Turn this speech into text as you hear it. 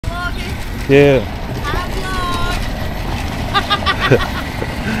Yeah.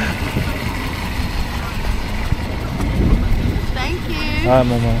 Thank you. Hi,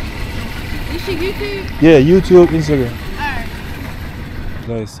 Mama. Is she YouTube? Yeah, YouTube, Instagram. Alright.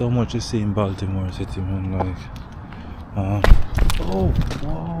 Guys, so much to see in Baltimore City, man. Like, oh,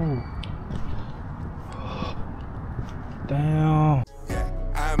 whoa. Damn.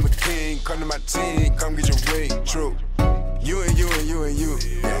 I'm a king, come to my team, come get your ring, true. You and you and you and you,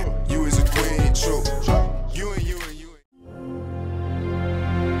 you is a queen, true. You and you and you.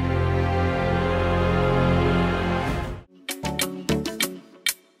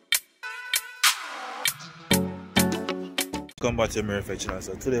 Welcome back to my channel.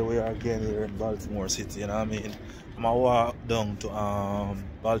 So today we are again here in Baltimore City, you know what I mean? I'm gonna walk down to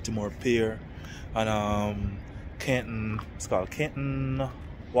Baltimore Pier and Kenton, it's called Kenton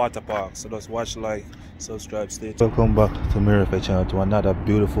Water Park. So just watch, like, subscribe, stay tuned. Welcome back to my channel to another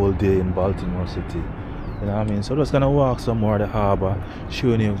beautiful day in Baltimore City. You know what I mean? So just gonna walk some more of the harbor,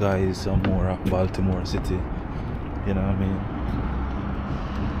 showing you guys some more of Baltimore City. You know what I mean?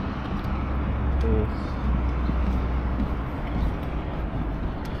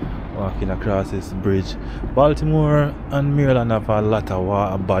 Walking across this bridge. Baltimore and Maryland have a lot of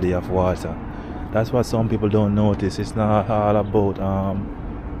water, a body of water. That's what some people don't notice. It's not all about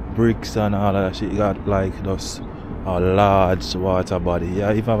bricks and all that shit. You got like just a large water body.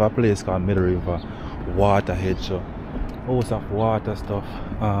 Yeah, even have a place called Middle River Waterhead, so lots of water stuff.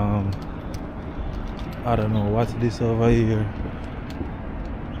 I don't know what's this over here,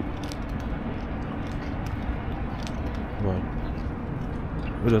 but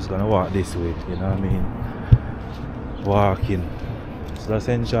we're just gonna walk this way, you know what I mean? Walking. So let's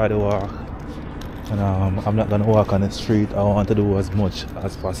enjoy the walk. And I'm not gonna walk on the street. I want to do as much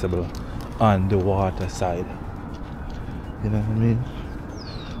as possible on the water side. You know what I mean?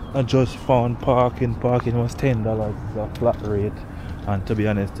 I just found parking. Parking was $10, a flat rate. And to be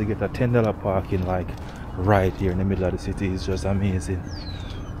honest, to get a $10 parking like right here in the middle of the city is just amazing.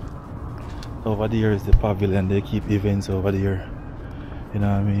 Over there is the pavilion. They keep events over there. You know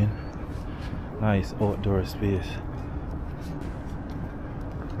what I mean? Nice outdoor space.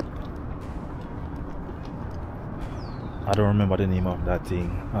 I don't remember the name of that thing.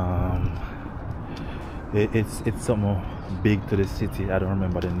 It's something big to the city. I don't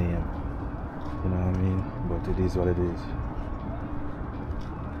remember the name. You know what I mean? But it is what it is.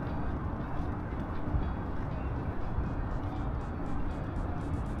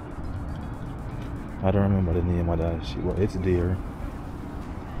 I don't remember the name of that shit, but it's there.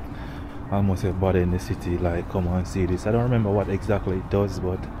 Almost everybody in the city like come and see this. I don't remember what exactly it does,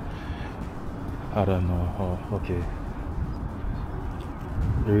 but I don't know. Oh, okay.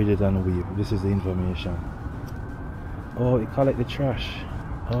 Read it and weave. This is the information. Oh, it collect the trash.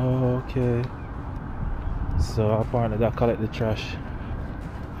 Oh, okay. So apparently that collect the trash.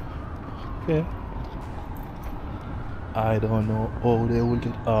 Okay. I don't know how they will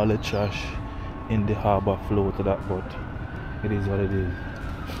get all the trash in the harbor flow to that, but it is what it is.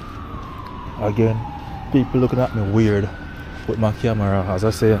 Again, people looking at me weird with my camera. As I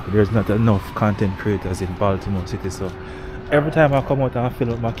say, there's not enough content creators in Baltimore City, so every time I come out and film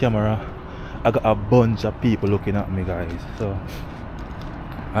with my camera, I got a bunch of people looking at me, guys. So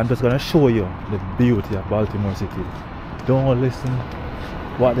I'm just gonna show you the beauty of Baltimore City. Don't listen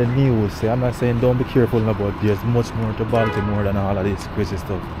what the news say. I'm not saying don't be careful now, but there's much more to Baltimore than all of this crazy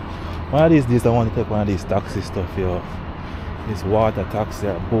stuff. One of these days I want to take one of these taxi stuff here. This water taxi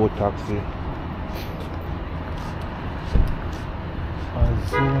or boat taxi.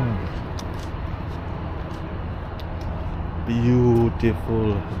 Zoom.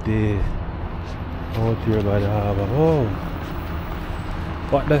 Beautiful day out here by the harbor. Oh,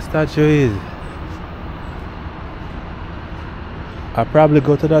 what the statue is. I probably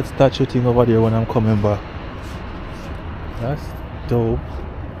go to that statue thing over there when I'm coming back. That's dope.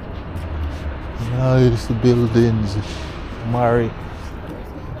 Nice buildings. Mary.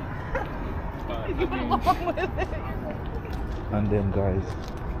 And then guys,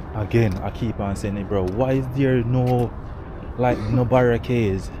 again I keep on saying it, bro, why is there no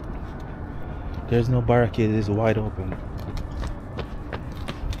barricades? There's no barricades. It's wide open.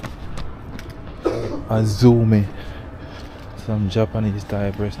 Azumi, some Japanese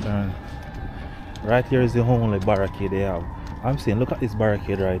type restaurant. Right here is the only barricade they have. I'm saying, look at this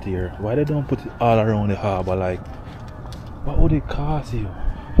barricade right here. Why they don't put it all around the harbor? Like, what would it cost you?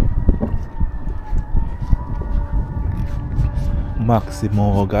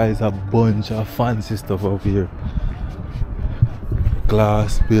 Maximo, guys, a bunch of fancy stuff up here.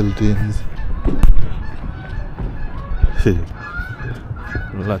 Glass buildings.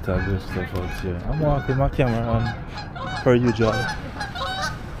 lot of good stuff out here. I'm walking my camera on per usual.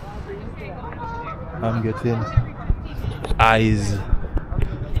 I'm getting eyes,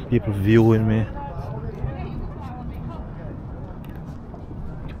 people viewing me.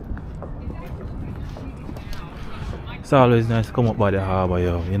 It's always nice to come up by the harbour,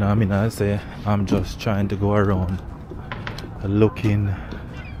 yo. You know what I mean? I say I'm just trying to go around looking,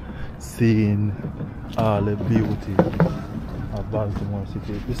 seeing all the beauty of Baltimore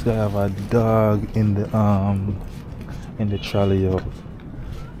City. This guy have a dog in the trolley, yo.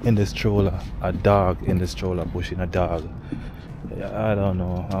 In the stroller. A dog in the stroller pushing a dog. I don't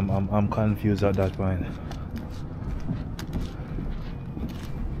know. I'm confused at that point.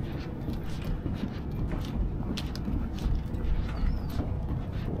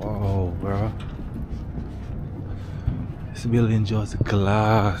 Wow, bro. This building just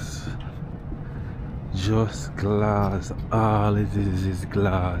glass. Just glass. All it is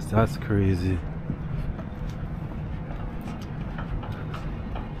glass. That's crazy.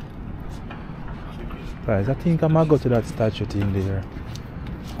 Guys, I think I might go to that statue thing there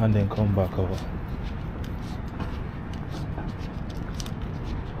and then come back over.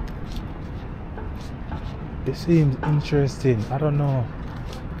 It seems interesting. I don't know.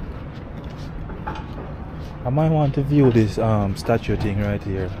 I might want to view this statue thing right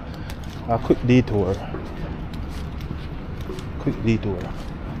here. A quick detour. Quick detour.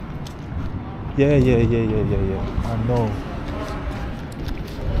 Yeah. I know.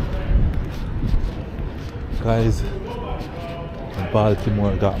 Guys,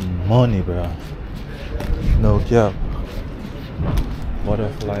 Baltimore got money, bro. No cap.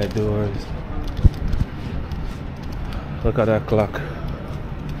 Butterfly doors. Look at that clock.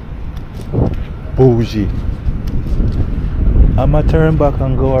 Bougie. I'ma turn back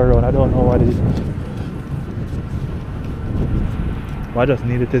and go around. I don't know what it is. I just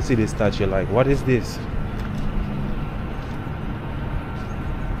needed to see this statue. Like, what is this?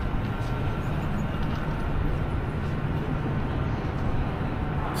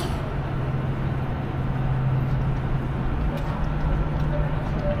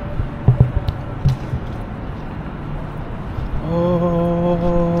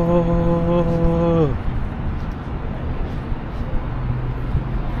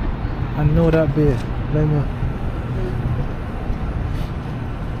 I know that bit. Let me.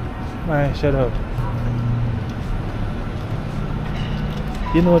 Man, shut up.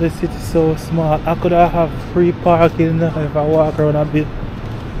 You know the city's so small. I could have free parking if I walk around a bit,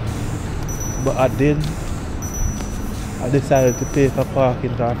 but I didn't. I decided to pay for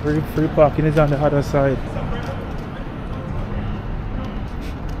parking. Free parking is on the other side.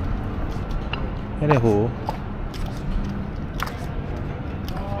 Anyhow,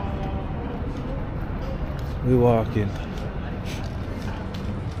 we walking.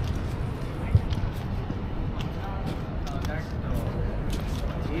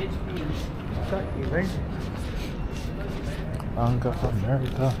 Bank of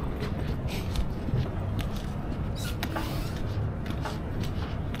America.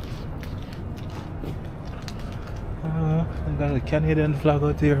 I got a Canadian flag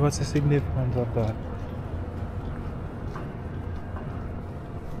out here. What's the significance of that?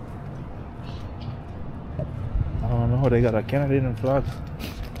 I don't know. They got a Canadian flag.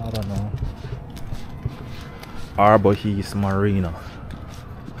 I don't know. Arbor East Marina.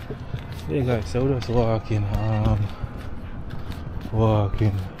 Hey guys, so we're just walking.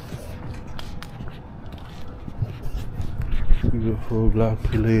 Beautiful black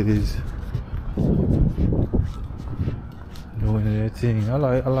ladies doing their thing. I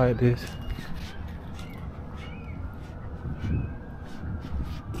like this.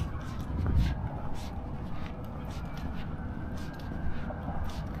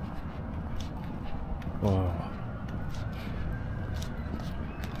 Wow.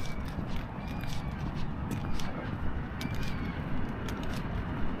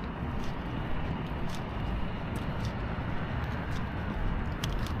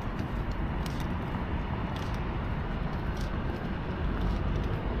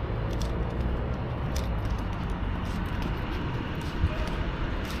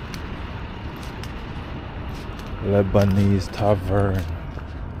 Lebanese Tavern.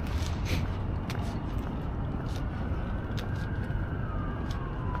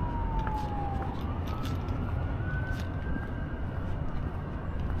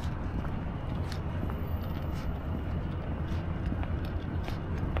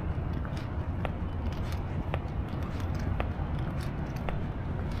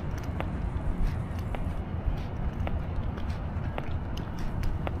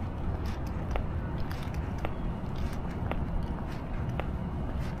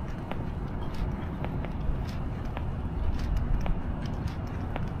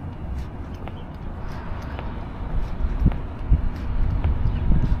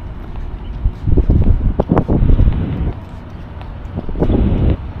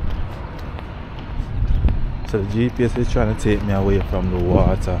 So the GPS is trying to take me away from the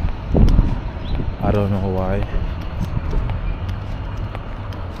water. I don't know why.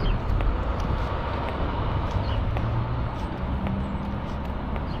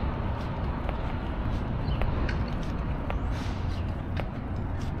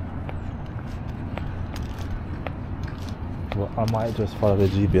 But I might just follow the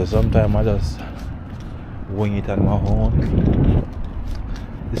GPS. Sometimes I just wing it on my own.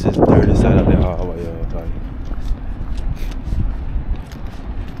 This is the dirty side of the harbor, yeah, guys.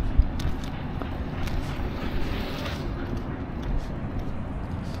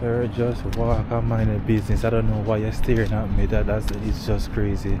 Sir, just walk and mind your business. I don't know why you're staring at me. It's just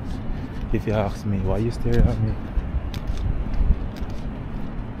crazy. If you ask me, why you staring at me?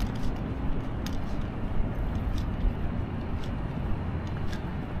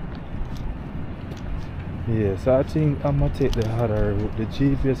 Yeah, so I think I'm gonna take the harder route. The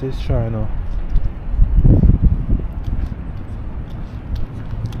GPS is trying to.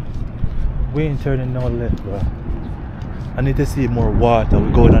 We ain't turning no left, bro. I need to see more water.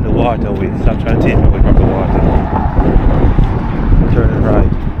 We're going on the waterway. Stop trying to take me away from the water. Turn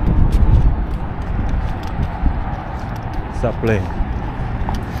right. Stop playing.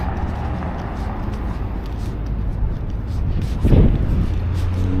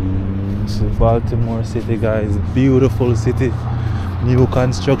 So Baltimore City, guys. Beautiful city. New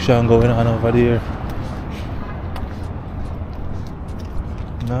construction going on over there.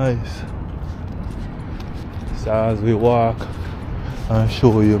 Nice. So as we walk and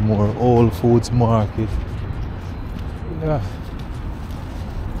show you more old foods market. Yeah.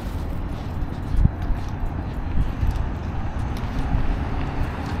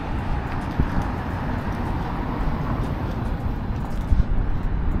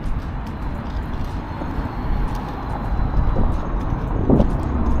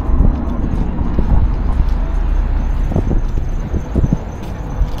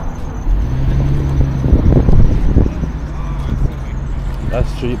 That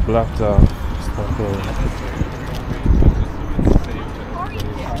street blocked off. Stuff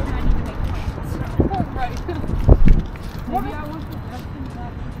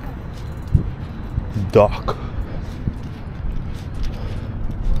dock.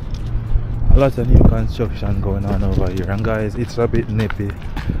 A lot of new construction going on over here, and guys, it's a bit nippy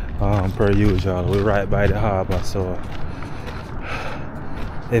per usual. We're right by the harbor, so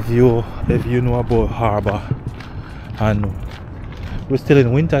if you know about harbor, and we're still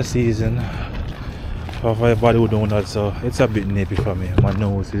in winter season for everybody who don't know, so it's a bit nippy for me. My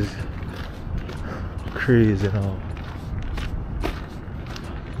nose is crazy now.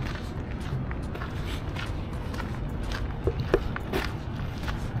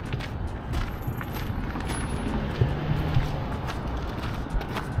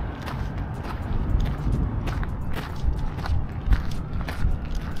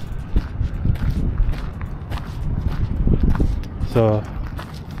 So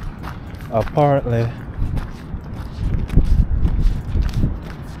apparently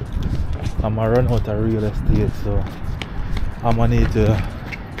I'm gonna run out of real estate, so I'm gonna need to.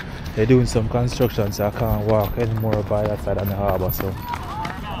 They're doing some construction, so I can't walk anymore by that side of the harbor, so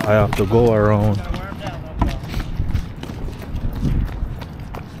I have to go around.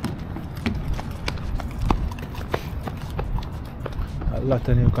 A lot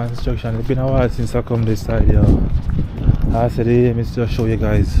of new construction. It's been a while since I come this side, yo. I said the aim is to show you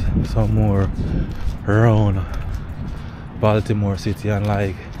guys some more around Baltimore City and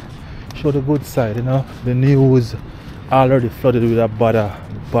like show the good side, you know. The news already flooded with a bunch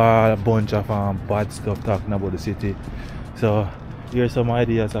of bad stuff talking about the city. So here's some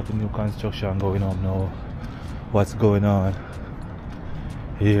ideas of the new construction going on now. What's going on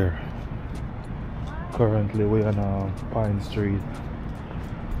here? Currently we're on Pine Street,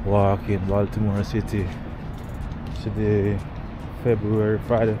 walking Baltimore City. Today,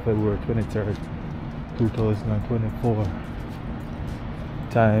 Friday, February 23rd, 2024.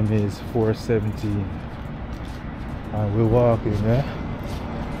 Time is 4:17, and we're walking, yeah.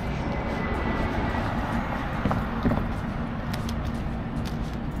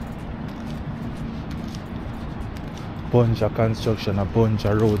 Bunch of construction, a bunch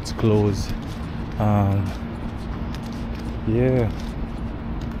of roads closed. Yeah.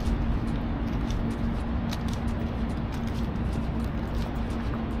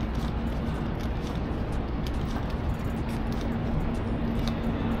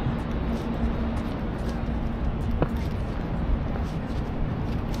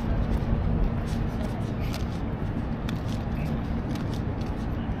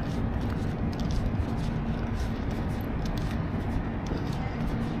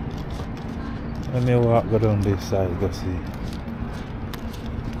 Let me walk go down this side, go see.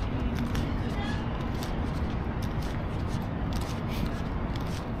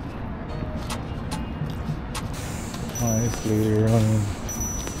 Nice lady running.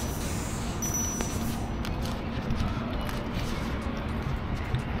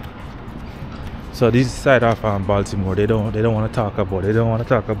 So this side of Baltimore, they don't want to talk about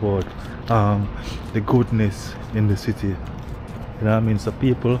the goodness in the city. You know what I mean? So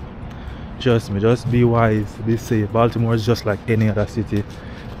people, trust me, just be wise, be safe. Baltimore is just like any other city,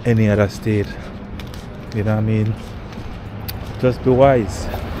 any other state. You know what I mean? Just be wise.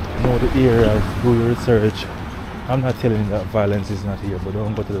 Know the areas, do your research. I'm not telling you that violence is not here, but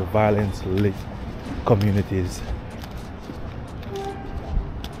don't go to the violence-lit communities.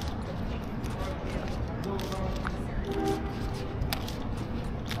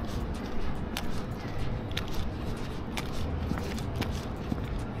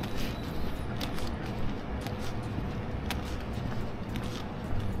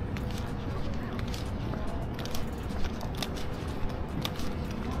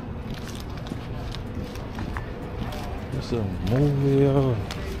 Some movie,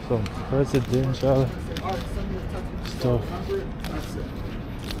 some presidential stuff.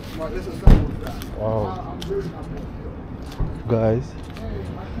 Wow. Guys,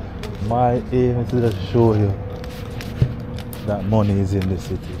 my aim is to just show you that money is in the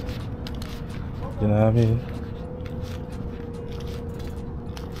city. You know what I mean?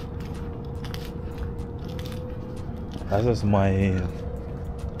 That's just my aim.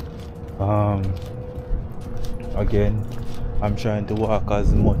 Again, I'm trying to walk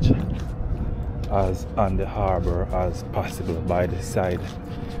as much as on the harbor as possible by the side.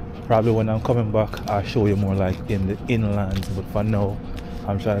 Probably when I'm coming back, I'll show you more like in the inlands, but for now,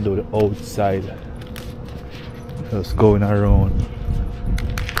 I'm trying to do the outside. Just going around,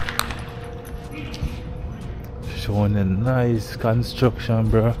 showing a nice construction,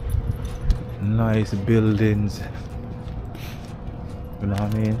 bro. Nice buildings. You know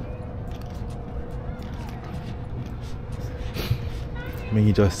what I mean?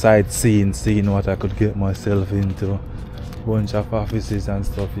 Me just sightseeing, seeing what I could get myself into. Bunch of offices and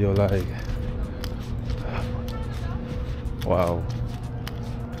stuff. You're like, wow.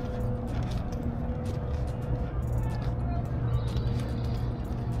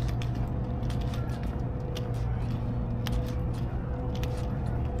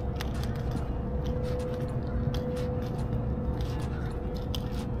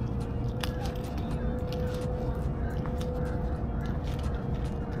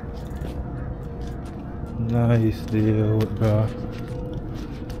 Nice deal, bro.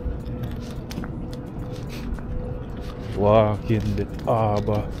 Walk in the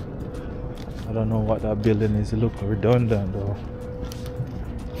harbor. I don't know what that building is. It looks redundant though.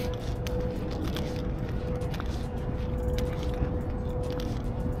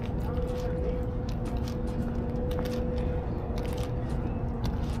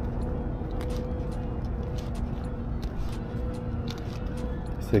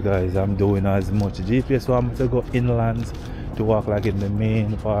 So guys, I'm doing as much GPS, so I'm to go inland to walk like in the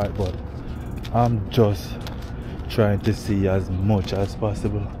main part, but I'm just trying to see as much as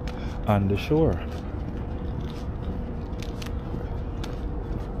possible on the shore.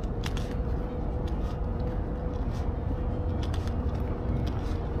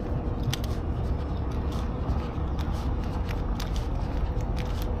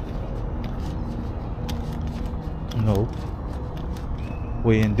 No,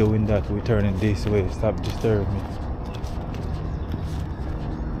 we ain't doing that. We're turning this way. Stop disturbing me.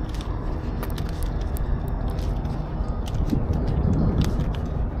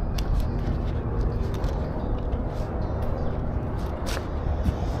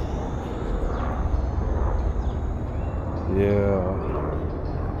 Yeah,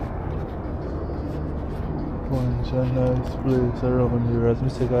 bunch of nice place around here. As I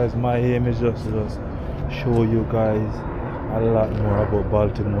say, guys, my aim is just to show you guys a lot more about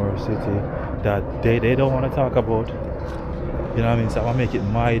Baltimore City that they don't want to talk about. You know what I mean? So I'm gonna make it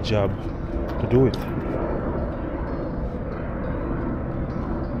my job to do it.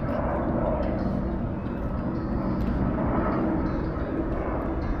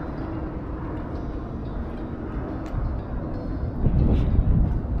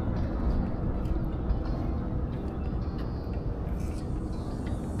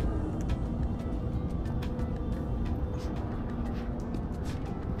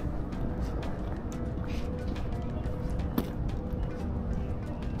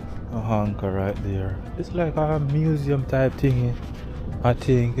 A honker right there. It's like a museum type thing. I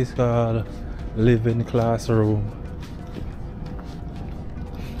think it's called living classroom.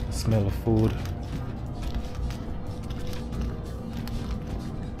 Smell of food.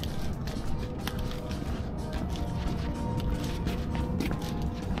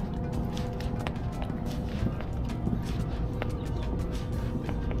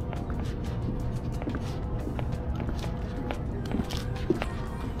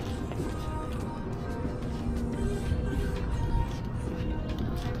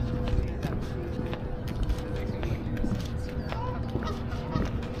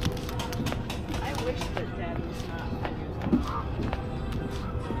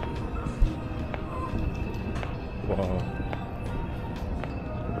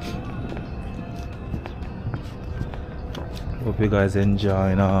 you guys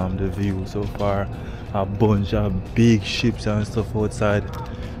enjoying the view so far. A bunch of big ships and stuff outside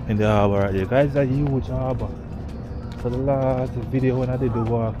in the harbor right there. Guys, a huge harbor. So the last video when I did the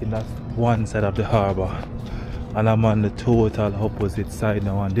walking, that's one side of the harbor, and I'm on the total opposite side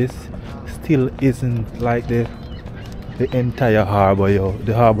now, and this still isn't like the entire harbor, yo.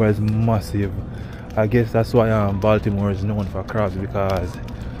 The harbor is massive. I guess that's why Baltimore is known for crabs, because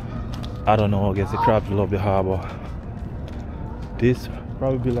I don't know, I guess the crabs love the harbor. This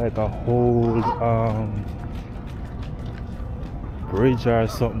probably like a whole bridge or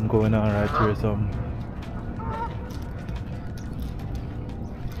something going on right here, some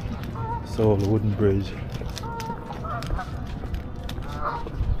so wooden bridge.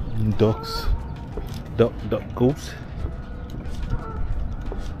 Ducks, duck goose.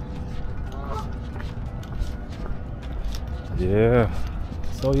 Yeah,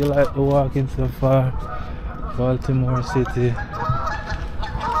 so you like the walking so far, Baltimore City.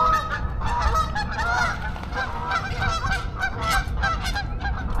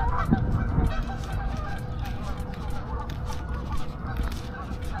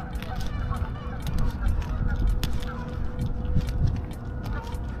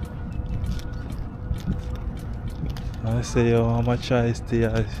 I say, yo, I'm gonna try to stay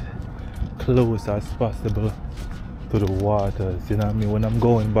as close as possible to the waters, you know what I mean? When I'm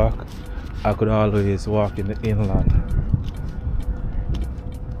going back, I could always walk in the inland.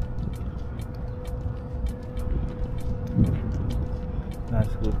 Nice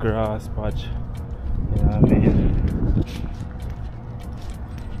little grass patch, you know what I mean?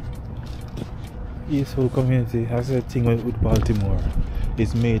 Peaceful community. That's the thing with Baltimore.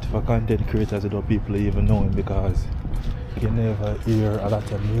 It's made for content creators without people even knowing, because you never hear a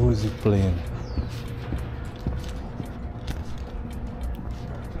lot of music playing.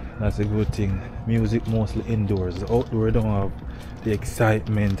 That's a good thing. Music mostly indoors. The outdoor don't have the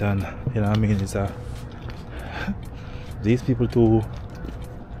excitement, and you know what I mean, it's a these people too,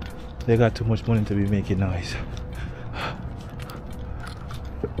 they got too much money to be making noise.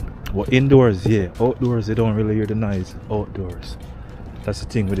 Well, indoors, yeah. Outdoors, they don't really hear the noise. Outdoors, that's the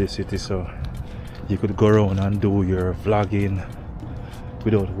thing with this city. So you could go around and do your vlogging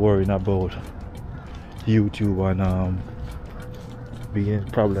without worrying about YouTube and being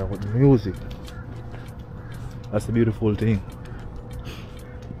a problem with music. That's the beautiful thing.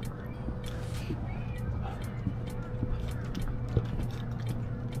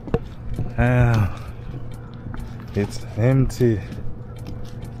 It's empty.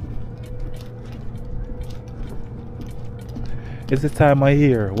 It's the time of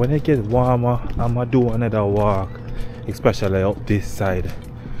year when it gets warmer. I'ma do another walk, especially up this side,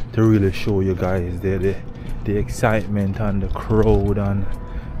 to really show you guys the excitement and the crowd and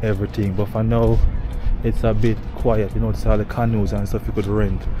everything. But for now, it's a bit quiet. You know, it's all the canoes and stuff you could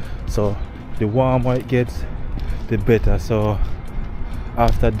rent. So the warmer it gets, the better. So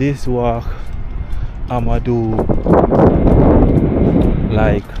after this walk, I'ma do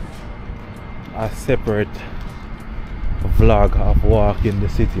like a separate vlog of walking the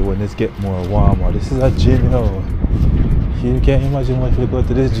city when it's get more warmer. This is a gym, you know. You can't imagine what we go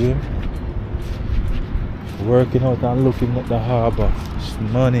to this gym, working out and looking at the harbor. It's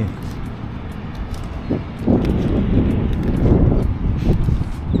money.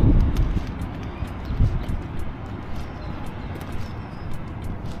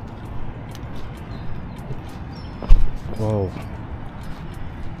 Whoa.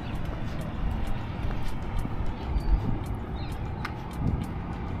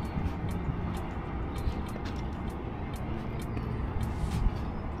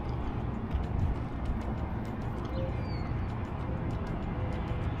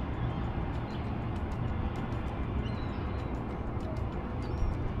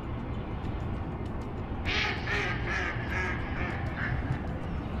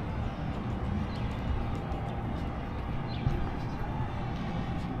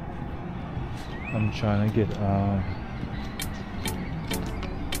 I'm trying to get a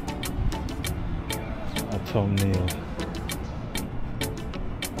thumbnail.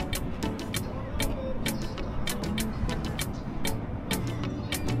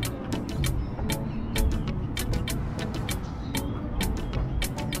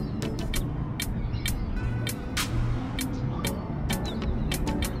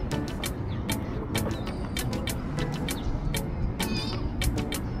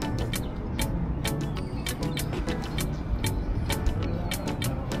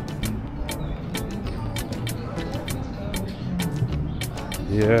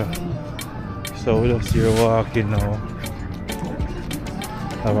 Yeah, so we're just here walking now.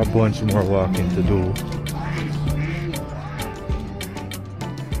 Have a bunch more walking to do.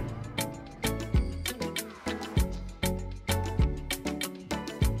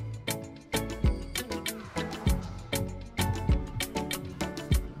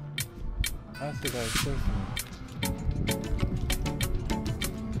 trust you guys, trust me.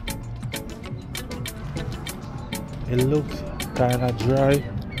 It looks kinda dry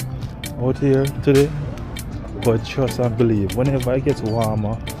out here today, but trust and believe, whenever it gets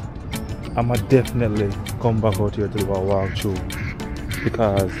warmer, I'ma definitely come back out here to do a walkthrough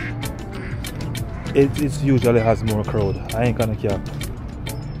because it usually has more crowd. I ain't gonna cap.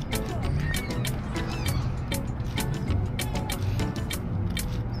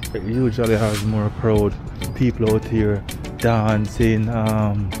 It usually has more crowd, people out here dancing.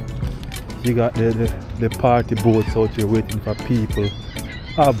 You got the party boats out here waiting for people.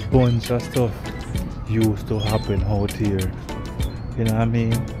 A bunch of stuff used to happen out here. You know what I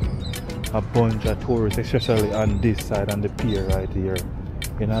mean? A bunch of tourists, especially on this side, on the pier right here.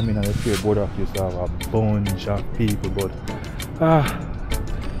 You know what I mean? On the pier, board used to have a bunch of people, but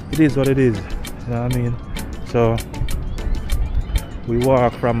it is what it is. You know what I mean? So we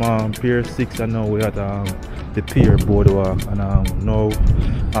walk from Pier 6 and now we're at the pier boardwalk, and now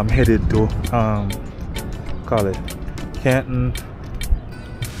I'm headed to call it Canton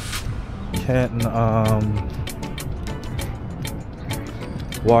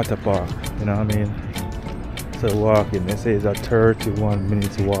water park. You know what I mean? So walking, they say it's a 31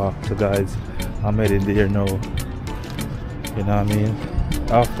 minutes walk. So guys, I'm heading there now. You know what I mean?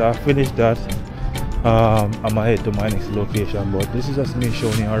 After I finish that, I'm gonna head to my next location. But this is just me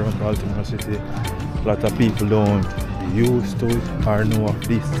showing you around Baltimore City. A lot of people don't used to it or know of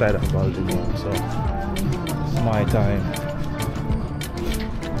this side of Baltimore, so it's my time.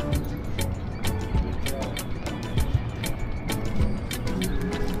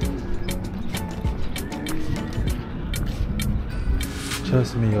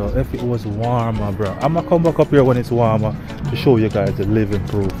 Trust me, yo, if it was warmer, bro, I'm gonna come back up here when it's warmer to show you guys the living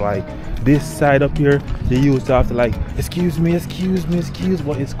proof. Like this side up here, they used to have to like, excuse me,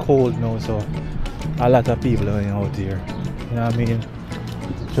 but it's cold now, so a lot of people are out here. You know what I mean?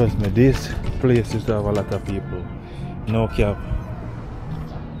 Trust me, this place used to have a lot of people. No cap.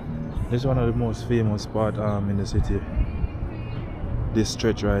 This is one of the most famous spots in the city. This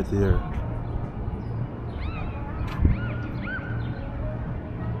stretch right here.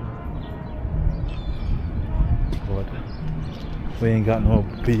 But we ain't got no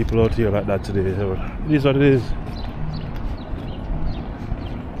people out here like that today. So it is what it is.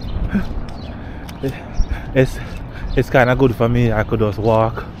 It's kind of good for me. I could just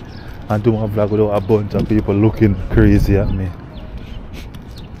walk and do my vlog without a bunch of people looking crazy at me.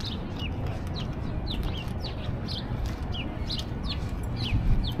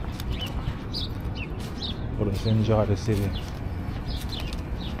 But just enjoy the city.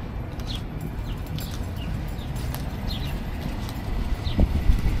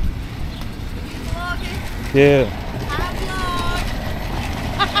 Yeah.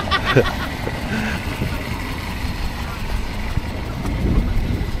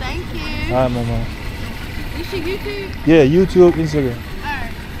 Thank you. Hi, Mama. You should YouTube? Yeah, YouTube, Instagram.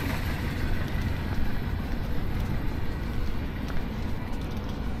 Alright.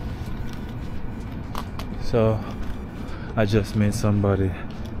 So I just met somebody.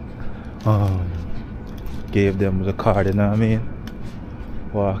 Gave them the card, you know what I mean?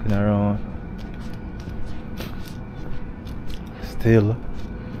 Walking around. Still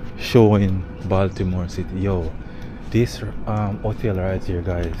showing Baltimore City. Yo, this hotel right here,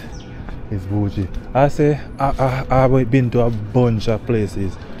 guys, is bougie. I say I've been to a bunch of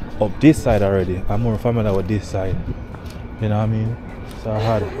places up this side already. I'm more familiar with this side. You know what I mean? So I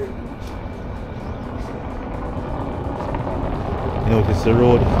had, you know, this is the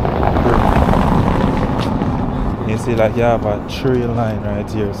road. You see, like you have a train line right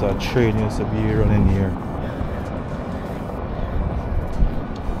here. So a train used to be running here.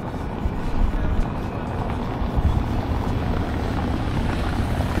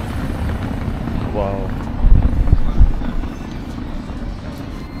 Wow.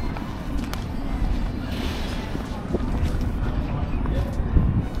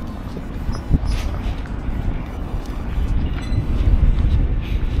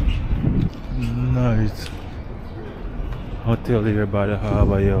 Nice hotel here by the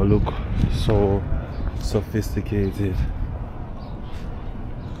harbor. Yeah, look so sophisticated.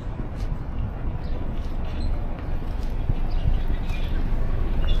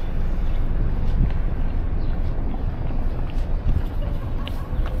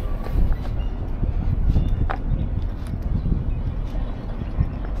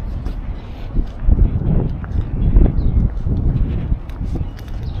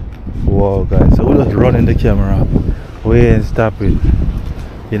 Wow, guys, so we're just running the camera. We ain't stopping.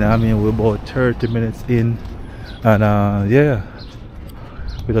 You know what I mean? We're about 30 minutes in, and yeah,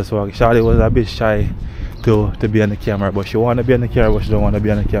 We just walk. Charlie was a bit shy to be on the camera, but she wanna be on the camera, but she don't wanna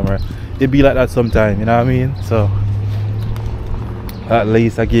be on the camera. It be like that sometime, you know what I mean? So at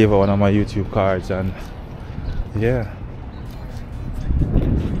least I gave her one of my YouTube cards, and yeah.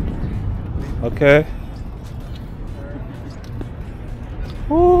 Okay.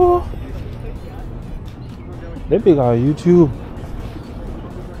 Oh, they big on YouTube.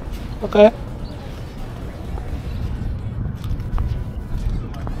 Okay.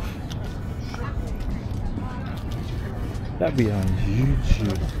 That be on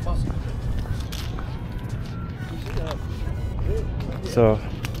YouTube. So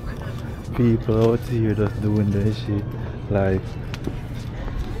people out here just doing their shit. Like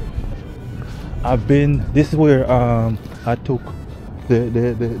this is where I took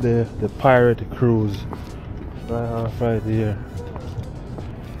the pirate cruise right here.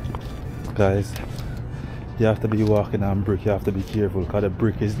 Guys, you have to be walking on brick, you have to be careful because the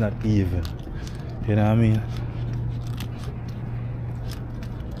brick is not even. You know what I mean?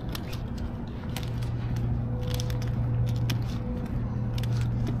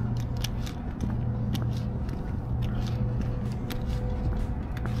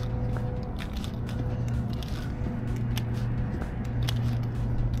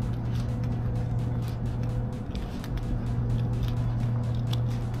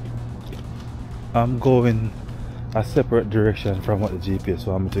 I'm going a separate direction from what the GPS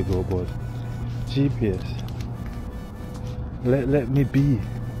wants me to go, but GPS, let me be.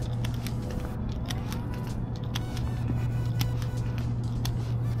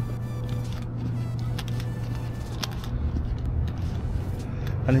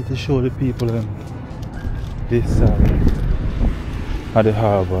 I need to show the people this side of the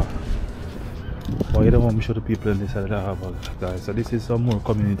harbour. But you don't want me to show the people on this side of the harbour, guys. So this is some more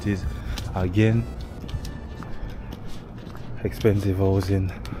communities. Again, expensive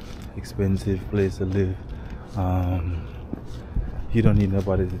housing, expensive place to live. You don't need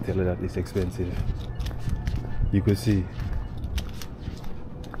nobody to tell you that it's expensive. You could see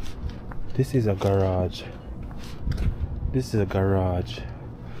this is a garage. This is a garage.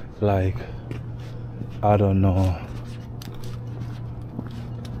 Like, I don't know.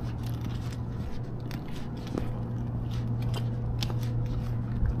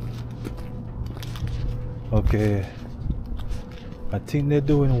 Okay, I think they're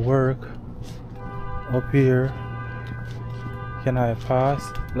doing work up here. Can I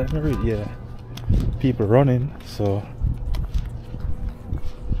pass? Let me read. Yeah, people running. So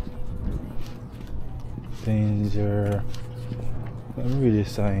danger. Let me read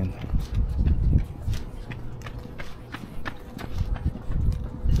this sign.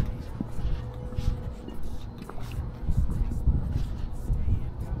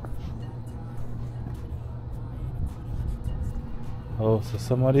 Oh, so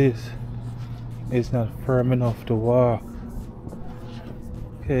some of this is not firm enough to walk.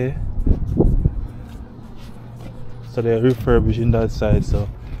 Okay. So they're refurbishing that side, so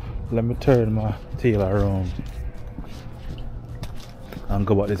let me turn my tail around and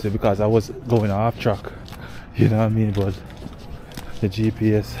go back this way because I was going off track. You know what I mean? But the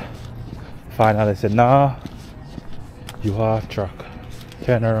GPS finally said, nah, you off track.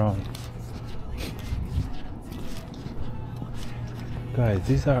 Turn around. Guys,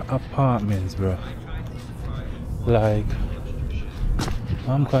 these are apartments, bro. Like,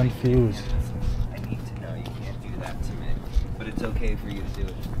 I'm confused. I need to know you can't do that to me, but it's okay for you to do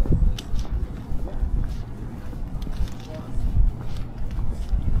it.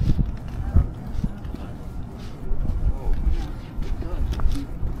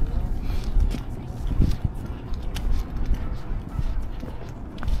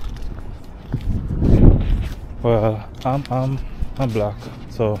 Well, I'm black,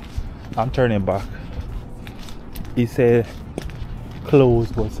 so I'm turning back. He said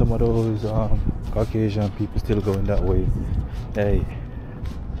closed, but some of those Caucasian people still going that way. Hey,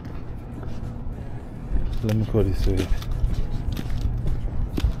 let me go this way.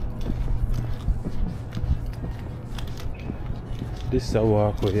 This is a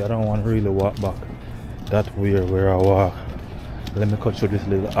walkway. I don't want to really walk back that way where I walk. Let me cut through this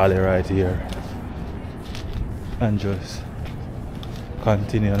little alley right here and just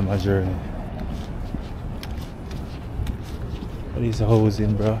continue on my journey. What is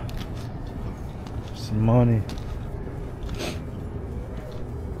housing, bro? It's money.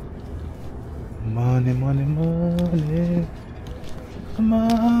 Money, money, money.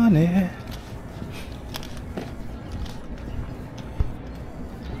 Money.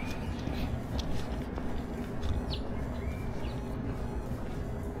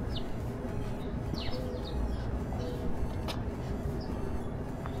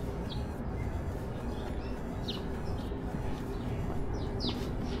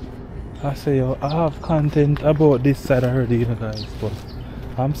 I say, yo, I have content about this side already, you know, guys, but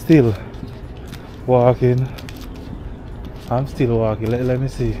I'm still walking. I'm still walking. Let me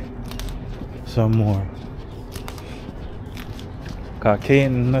see some more.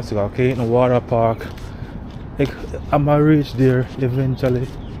 Canton, let's go. Canton Water Park. Like, I'm gonna reach there eventually.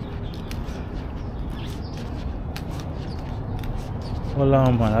 Hold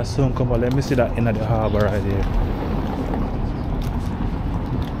on, man. I soon come out. Let me see that in the harbor right here.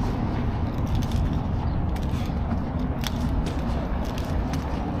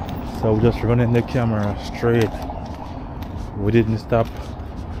 So we're just running the camera straight. We didn't stop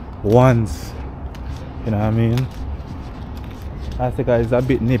once. You know what I mean? I think it's a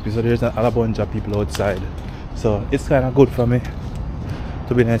bit nippy, so there's a bunch of people outside. So it's kind of good for me.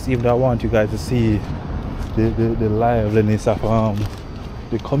 To be honest, even though I want you guys to see the liveliness of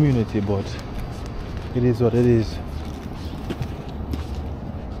the community, but it is what it is.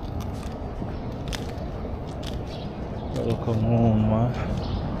 Welcome home, man.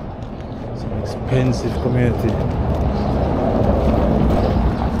 It's an expensive community.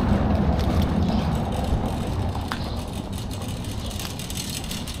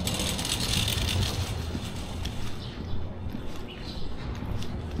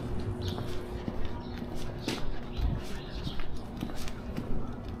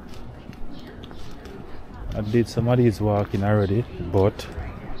 I did some of these walking already, but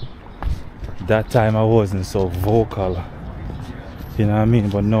that time I wasn't so vocal, you know what I mean?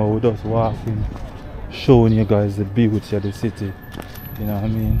 But now we're just walking, showing you guys the beauty of the city, you know what I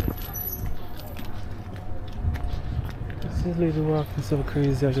mean? This lady walking so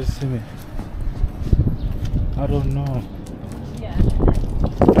crazy, I just see me. I don't know.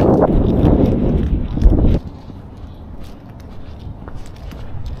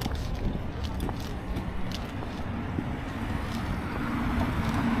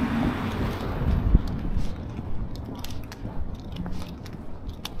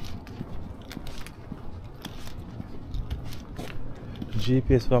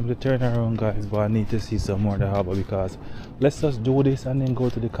 GPS for me to turn around, guys, but I need to see some more of the harbor, because let's just do this and then go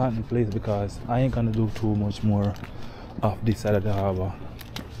to the Canton place, because I ain't gonna do too much more off this side of the harbor.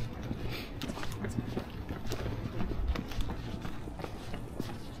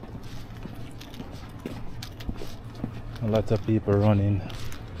 A lot of people running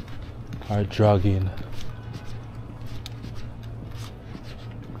or jogging.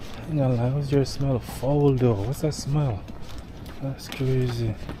 Hang on, like, what's your smell? Foul though. What's that smell? That's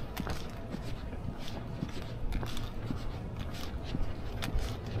crazy.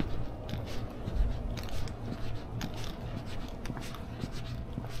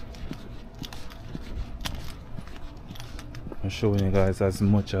 I'm showing you guys as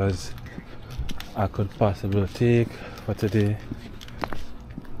much as I could possibly take for today,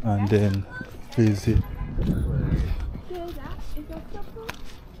 and then visit.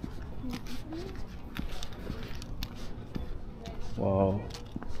 Wow,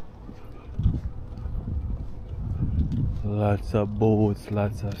 lots of boats,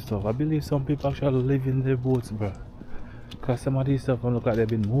 lots of stuff. I believe some people actually live in their boats, bro, because some of these stuff don't look like they've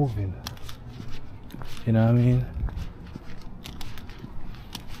been moving, you know what I mean?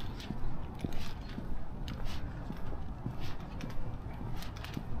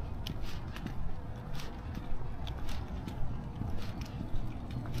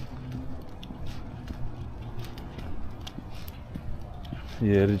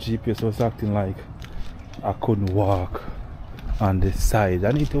 Yeah, the GPS was acting like I couldn't walk on the side.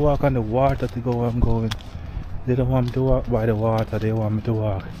 I need to walk on the water to go where I'm going. They don't want me to walk by the water, they want me to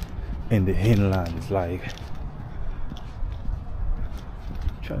walk in the inlands. Like,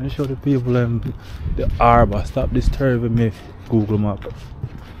 trying to show the people the harbor. Stop disturbing me, Google Map.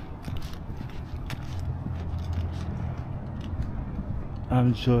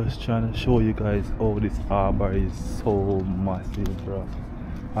 I'm just trying to show you guys how this harbor is so massive, bro.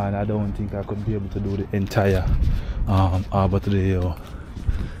 And I don't think I could be able to do the entire harbor today, yo.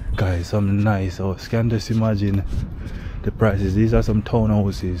 Guys, some nice house. Can just imagine the prices. These are some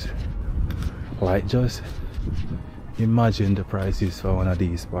townhouses. Like, just imagine the prices for one of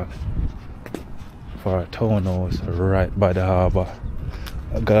these, but for a townhouse right by the harbor.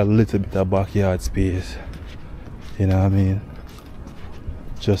 I got a little bit of backyard space, you know what I mean?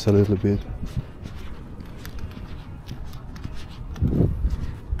 Just a little bit.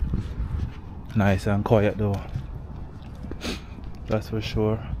 Nice and quiet though, that's for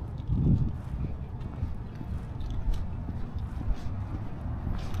sure.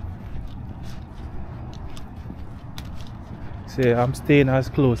 See, I'm staying as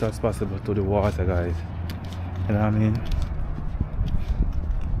close as possible to the water, guys, you know what I mean?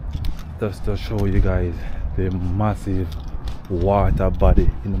 just to show you guys the massive water body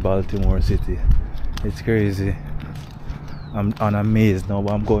in Baltimore City. It's crazy. I'm amazed now,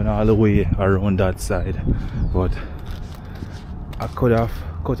 but I'm going all the way around that side. But I could have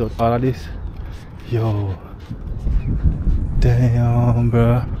cut out all of this. Yo, damn,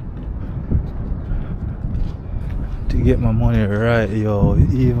 bro. To get my money right, yo.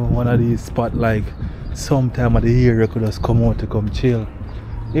 Even one of these spots, like sometime of the year, I could just come out to come chill.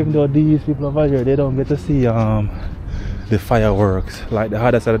 Even though these people over here, they don't get to see the fireworks. Like the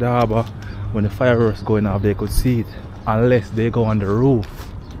other side of the harbor, when the fireworks going off, they could see it unless they go on the roof.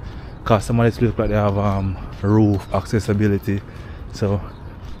 Cause some of this look like they have roof accessibility. So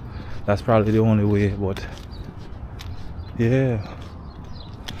that's probably the only way. But yeah.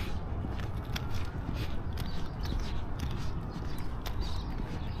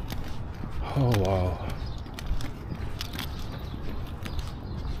 Oh wow.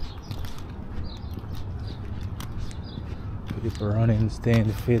 People running,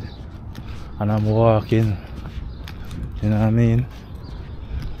 staying fit, and I'm walking. You know what I mean?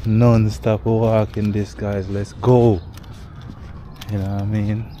 Non-stop walking this, guys. Let's go. You know what I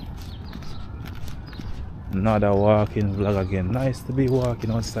mean? Another walking vlog again. Nice to be walking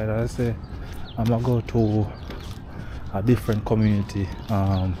outside. I say I'm gonna go to a different community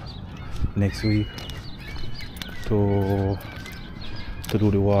next week to do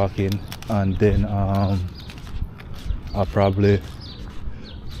the walking, and then I'll probably,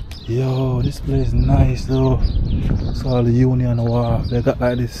 yo, this place is nice though. It's all the Union Wharf. They got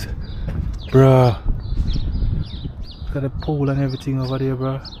like this, bruh. Got a pool and everything over there,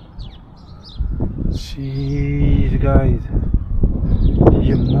 bruh. Jeez, guys,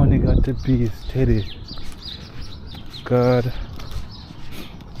 your money got to be steady. God.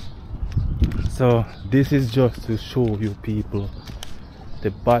 So this is just to show you people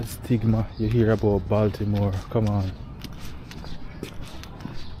the bad stigma you hear about Baltimore. Come on.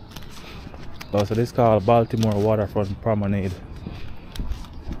 Oh, so this is called Baltimore Waterfront Promenade.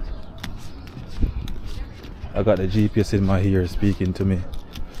 I got the GPS in my ear speaking to me.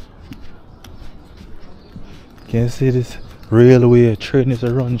 Can you see this railway? Train is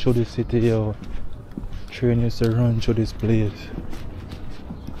to run through the city, yo. Train is to run through this place.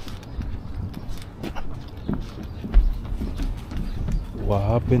 What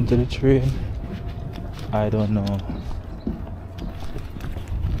happened to the train? I don't know.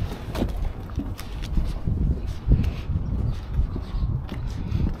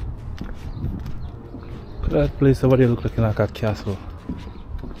 That place over there looks like a castle.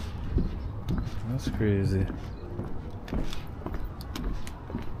 That's crazy.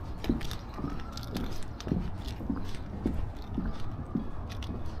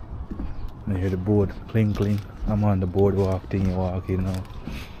 I hear the board cling cling. I'm on the boardwalk thing, walking now.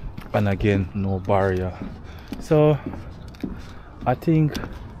 And again, no barrier. So I think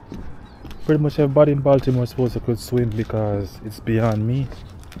pretty much everybody in Baltimore is supposed to could swim, because it's beyond me.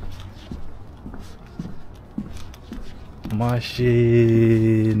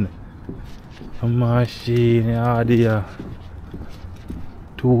 Machine, idea,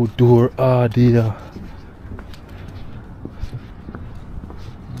 2-door idea,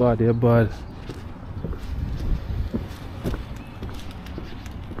 bad.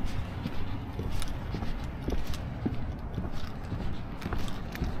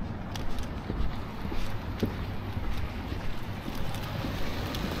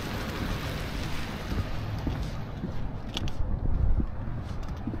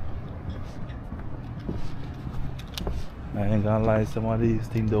 I ain't gonna lie, some of these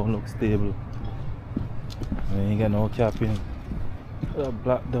things don't look stable. I ain't got no capping. A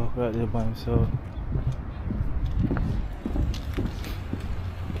black dog right there by himself.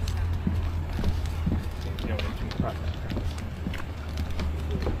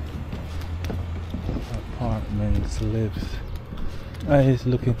 Apartments, lives. Nice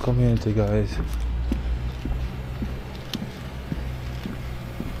looking community, guys.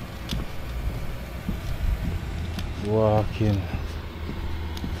 Walking.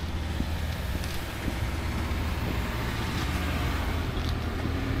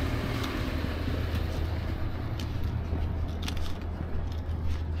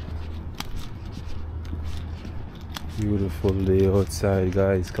 Beautiful day outside,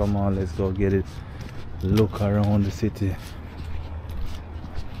 guys. Come on, let's go get it. Look around the city.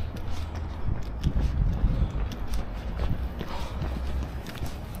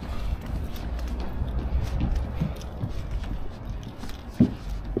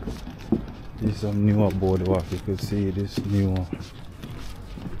 This is some newer boardwalk. You could see this new,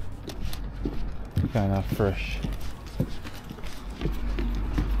 kind of fresh.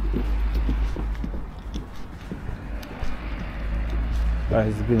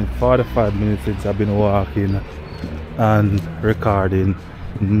 Guys, it's been 45 minutes since I've been walking and recording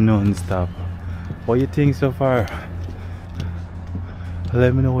non-stop. What you think so far?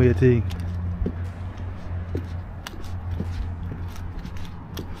 Let me know what you think.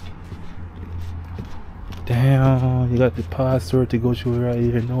 Damn, you got the password to go through right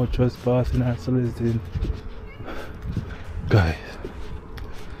here. No trespassing or soliciting. Guys,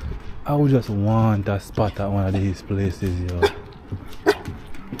 I would just want a spot at one of these places, yo.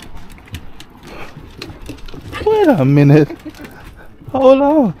 Wait a minute. Hold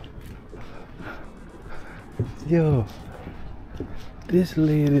on. Yo, this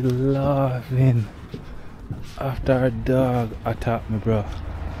lady laughing after her dog attacked me, bro.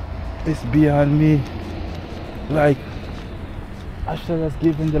 It's beyond me. Like, I should have just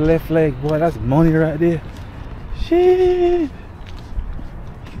given the left leg, boy. That's money right there. Shit.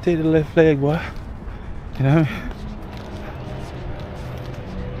 Take the left leg, boy. You know what I mean?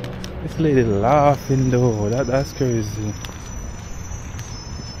 This lady laughing though. That's crazy.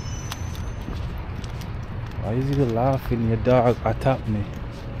 Why is you laughing? Your dog attacked me.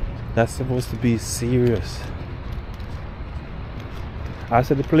 That's supposed to be serious. I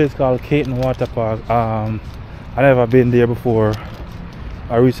said the place called KEYBORD Water Park. I never been there before.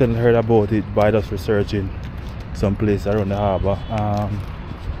 I recently heard about it by just researching some place around the harbor. I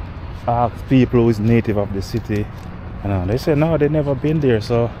asked people who is native of the city, and they said no, they never been there.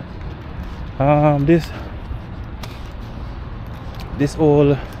 So this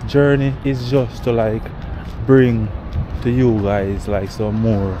whole journey is just to like bring to you guys like some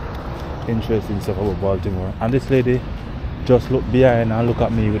more interesting stuff about Baltimore. And this lady just looked behind and look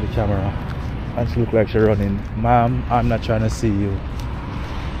at me with the camera, and she looked like she's running. Ma'am, I'm not trying to see you.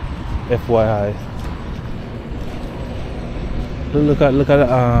 FYI. Look at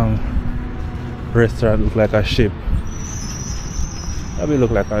the restaurant. Look like a ship. That will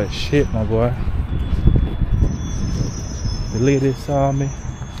look like a ship, my boy. The lady saw me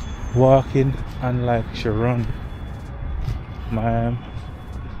walking and like she run. Ma'am,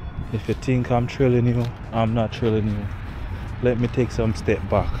 if you think I'm trailing you, I'm not trailing you. Let me take some step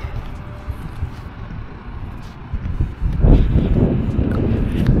back.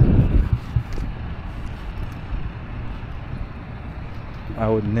 I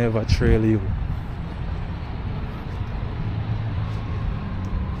would never trail you.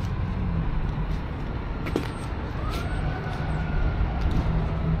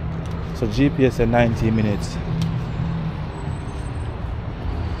 So GPS at 90 minutes.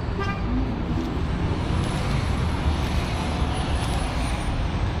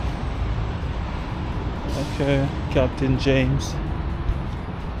 Okay, Captain James.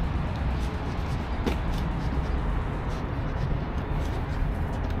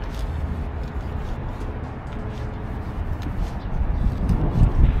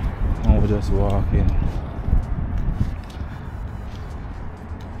 And we're just walking.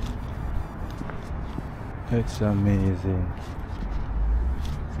 It's amazing.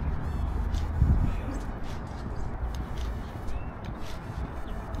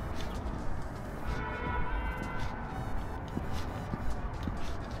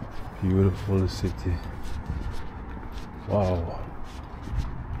 Beautiful city. Wow.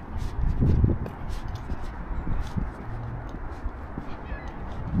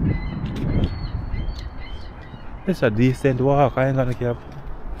 It's a decent walk. I ain't gonna cap.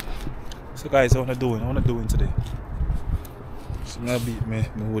 So guys, what I'm doing today. So I'm gonna beat me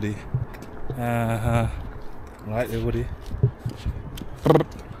hoodie. Like the hoodie.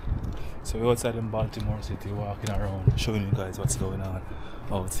 So we're outside in Baltimore City, walking around, showing you guys what's going on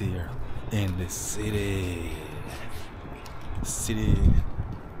out here in the city.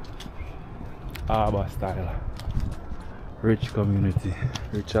 Harbor style. Rich community.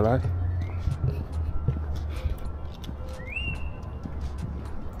 Rich a lot.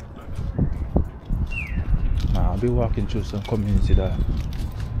 I'll be walking through some community that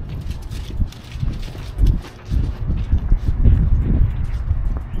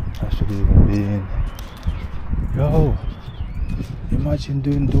I should even be in. Yo, imagine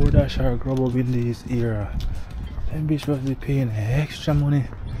doing DoorDash or Grubhub in this era. Them bitch must be paying extra money.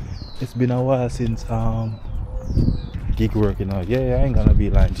 It's been a while since gig work, you know. Yeah, I ain't gonna be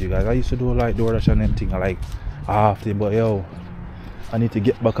lying to you guys. I used to do like DoorDash and them thing like often, but yo, I need to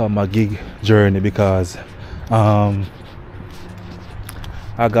get back on my gig journey because I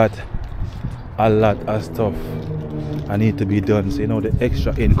got a lot of stuff I need to be done, so you know the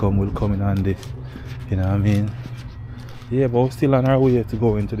extra income will come in handy. You know what I mean? Yeah, but we're still on our way to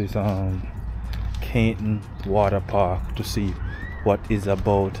go into this KEYBORD Water Park to see what is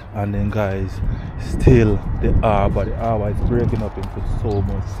about. And then guys, still the harbor is breaking up into so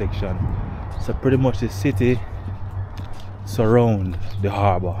much section. So pretty much the city surround the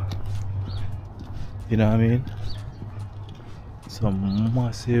harbor. You know what I mean? Some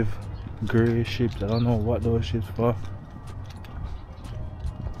massive grey ships. I don't know what those ships for.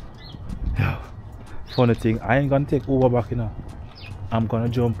 Yeah. Funny thing, I ain't gonna take Uber back, you know. I'm gonna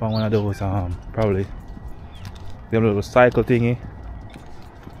jump on one of those probably them little cycle thingy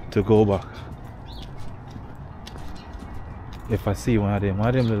to go back. If I see one of them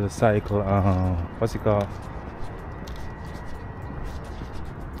little cycle what's it called?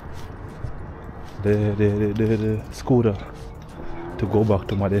 The scooter to go back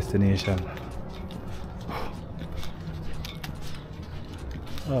to my destination.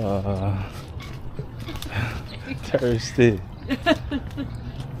 Thirsty.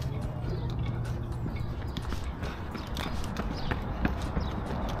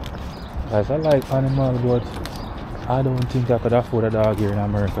 Guys, I like animals, but I don't think I could afford a dog here in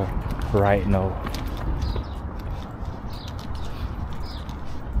America right now.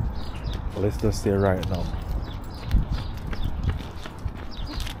 Let's just say right now.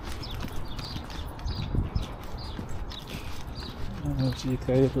 Oh,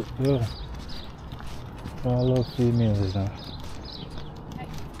 chica, you look good. I love females now.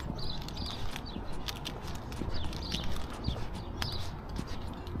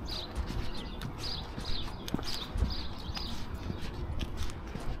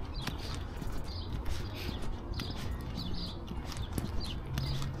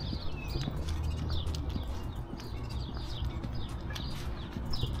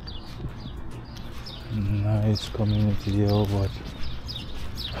 Nice community here, but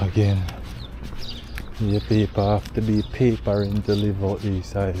again, the people have to be papering to live out these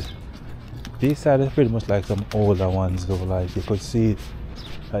sides. These sides are pretty much like some older ones though, like you could see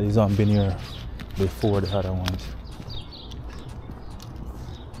that these haven't been here before the other ones.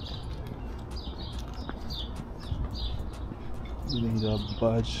 You need a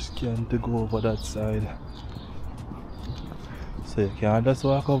badge scan to go over that side. So you can't just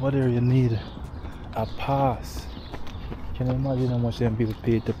walk over there, you need a pass. Can you imagine how much them people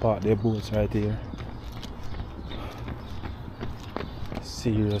pay to park their boats right here?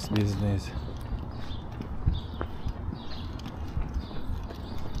 Serious business.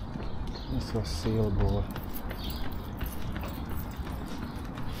 It's a sailboat.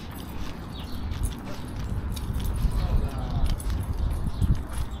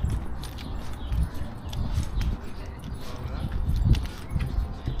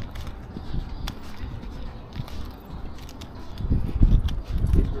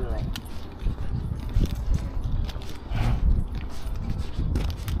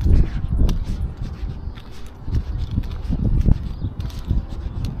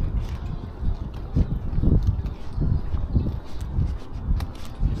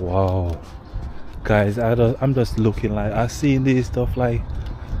 Wow, guys, I'm just looking like I seen this stuff like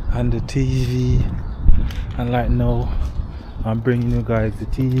on the TV, and like now I'm bringing you guys the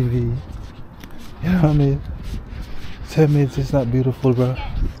TV. You know what I mean? Tell me it's not beautiful, bro.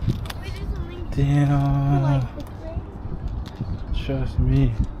 Damn, trust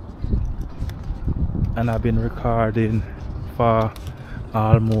me. And I've been recording for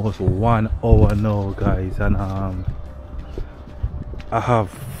almost 1 hour now, guys, and I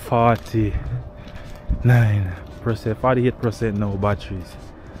have 48% no batteries.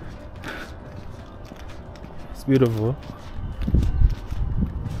 It's beautiful,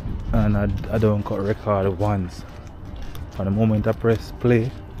 and I don't cut record once. From the moment I press play,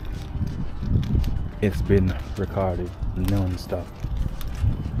 it's been recorded non-stop.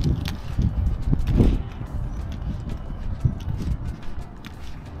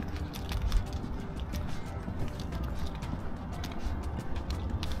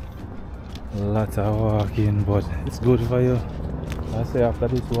 Lots of walking, but it's good for you. I say after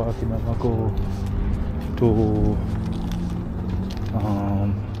this walking, I'm gonna go to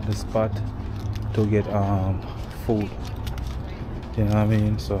the spot to get food. You know what I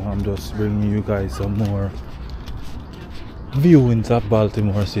mean? So I'm just bringing you guys some more viewings of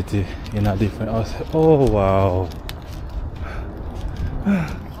Baltimore City in a different house. Oh wow.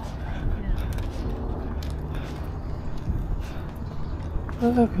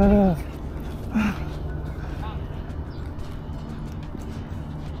 Look at that.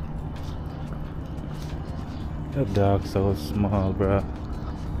 That dog's so small, bruh.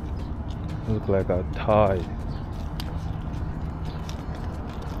 Look like a toy.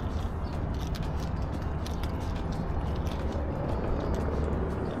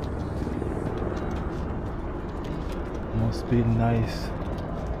 must be nice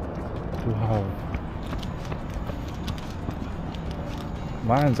to have.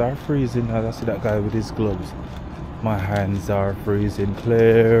 My hands are freezing as I see that guy with his gloves. My hands are freezing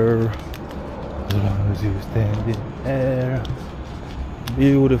clear as long as you stand in air.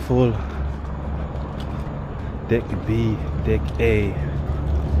 Beautiful. Deck B, deck A.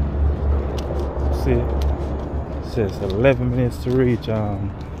 See, it says 11 minutes to reach the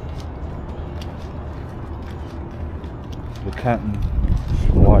Canton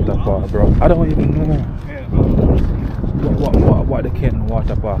water park, bro. I don't even know what the Canton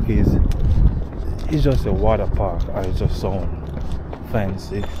water park is. It's just a water park. I just sound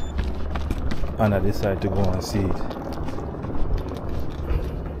fancy, and I decided to go and see it.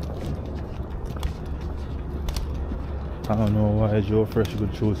 I don't know why Joe Fresh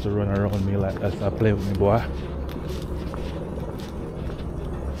would choose to run around me like that. I play with me, boy.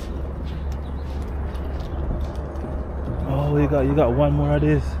 Oh, you got one more of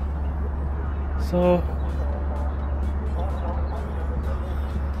this. So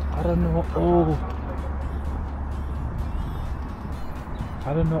I don't know.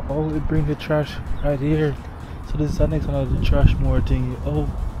 I don't know. Oh, it bring the trash right here. So this is the next one of the trash more thingy. Oh,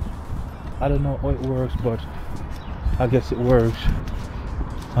 I don't know how it works, but I guess it works.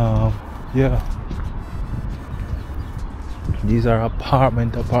 Yeah. These are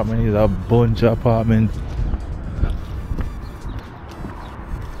apartment. These are a bunch of apartments.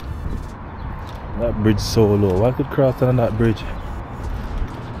 That bridge so low. I could cross on that bridge.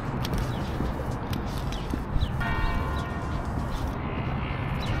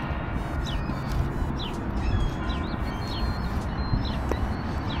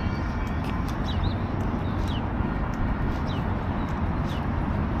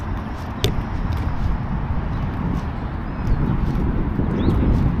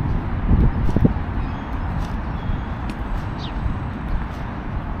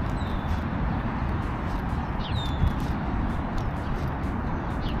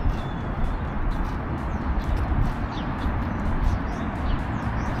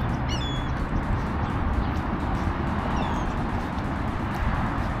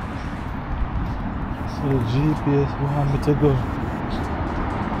 So the GPS want me to go.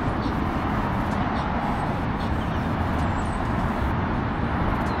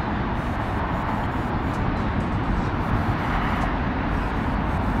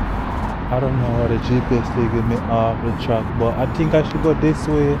 I don't know how the GPS taking me off the track, but I think I should go this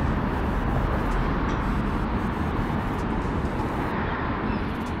way.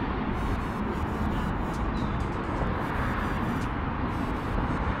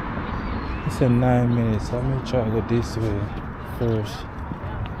 It's in 9 minutes, so I'm gonna try to go this way first.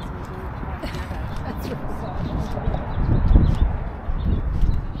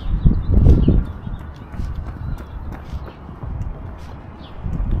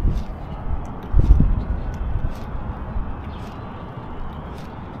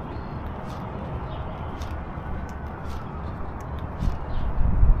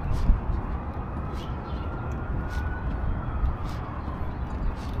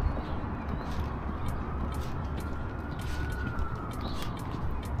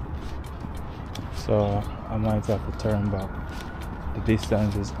 So I might have to turn back. The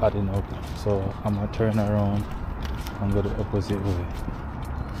distance is adding up, so I'm gonna turn around and go the opposite way.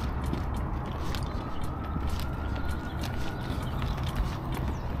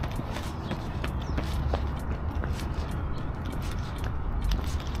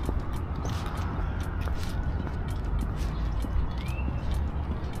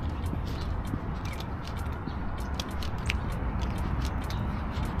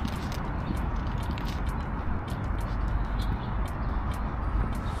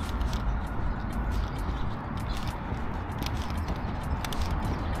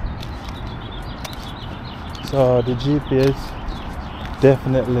 So the GPS,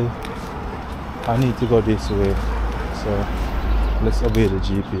 definitely I need to go this way, so let's obey the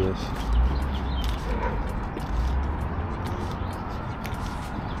GPS.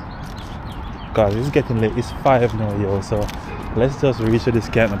 Guys, it's getting late, it's 5 now, yo, so let's just reach to this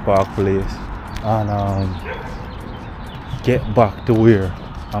Canton Park place and get back to where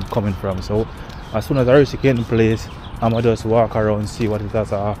I'm coming from. So as soon as I reach the Canton place, I'm gonna just walk around, see what it has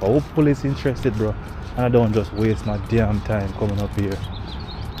to offer. Hopefully it's interested, bro, and I don't just waste my damn time coming up here.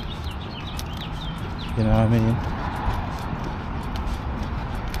 You know what I mean?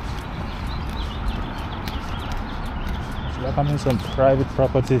 It's like I'm in some private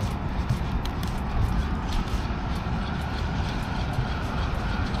property. It's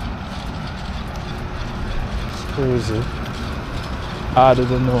crazy. I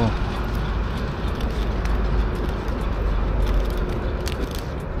don't know.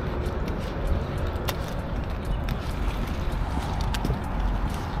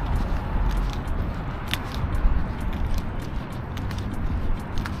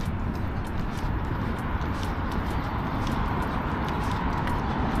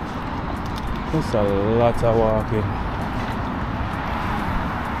 It's a lot of walking.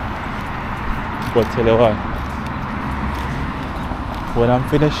 But tell you what, when I'm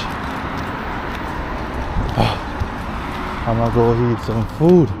finished, I'm gonna go eat some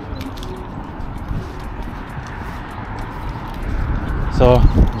food. So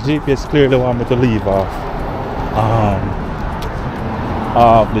GPS clearly want me to leave off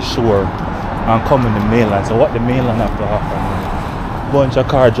the shore and come in the mainland. So what the mainland have to offer me? Bunch of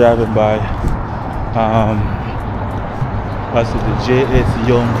car driving by. That's the JS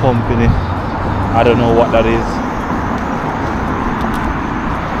Young Company. I don't know what that is.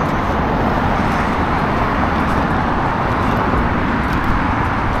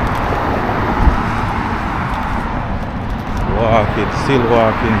 Walking, still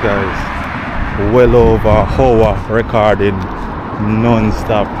walking, guys. Well over an hour recording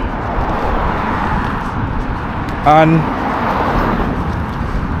non-stop. And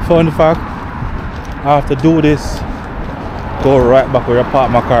fun fact, I have to do this, go right back where I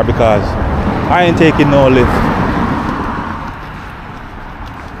park my car because I ain't taking no lift.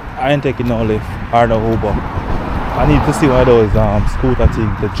 I ain't taking no lift or no Uber. I need to see one of those scooter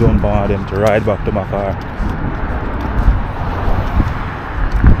things to jump on them to ride back to my car.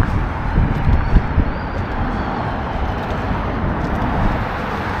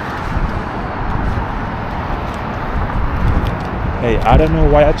 Hey, I don't know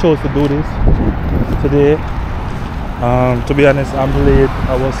why I chose to do this today. To be honest, I'm late.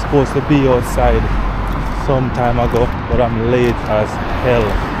 I was supposed to be outside some time ago, but I'm late as hell.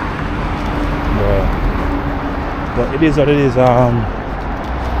 But it is what it is.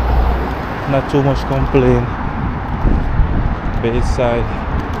 Not too much complaint. Bayside,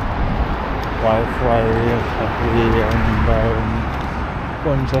 Wi-Fi,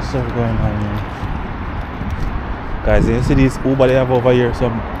 bunch of stuff going on here. Guys, you see this Uber they have over here,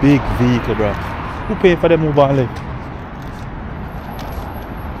 some big vehicle, bro. Who pay for them Uber and Lyft?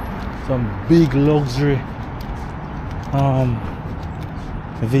 Some big luxury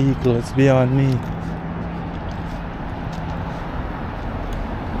vehicle. It's beyond me.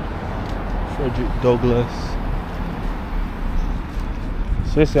 Frederick Douglass.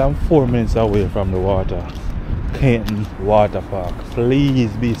 So you see, I'm 4 minutes away from the water. Canton Water Park.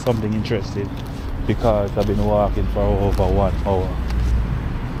 Please be something interesting, because I've been walking for over 1 hour.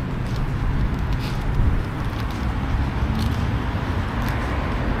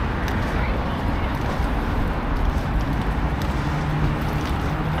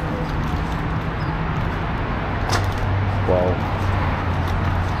 Wow.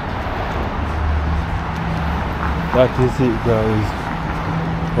 That is it, guys.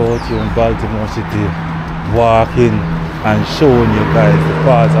 Out here in Baltimore City, walking and showing you guys the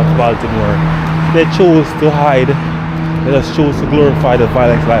parts of Baltimore. They chose to hide. They just chose to glorify the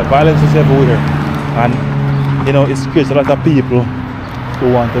violence. Like, violence is everywhere, and you know, it creates a lot of people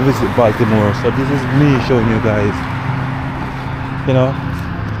who want to visit Baltimore. So this is me showing you guys, you know,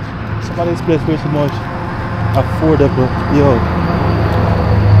 some of this place pretty much affordable. Yo,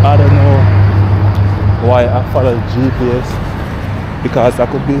 I don't know why I follow GPS, because I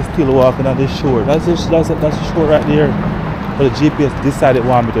could be still walking on the shore. That's the shore right there, but the GPS decided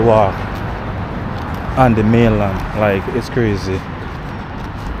want me to walk on the mainland. Like, it's crazy.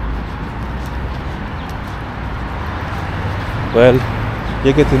 Well,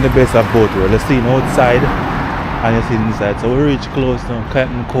 you're getting the best of both worlds. You're seeing outside and you're seeing inside. So we reach close to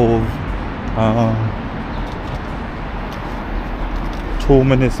Canton Cove, 2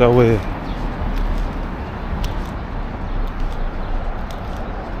 minutes away.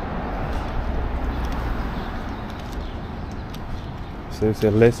 So it's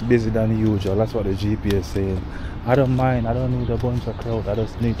less busy than usual. That's what the GPS is saying. I don't mind. I don't need a bunch of crowd. I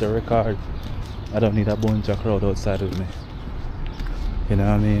just need to record. I don't need a bunch of crowd outside of me. You know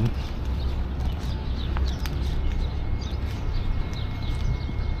what I mean?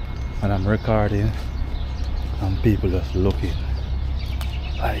 And I'm recording and people just looking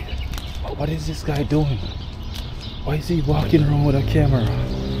like, what is this guy doing? Why is he walking around with a camera?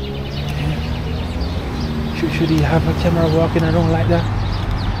 Should he have a camera walking around like that?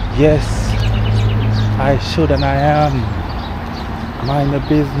 Yes, I should, and I am. Mind the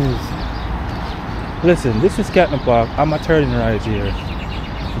business. Listen, this is Canton Park. I'm a turning right here.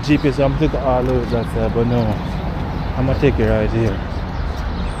 The GPS, I'm taking all over that side, but no, I'm gonna take it right here.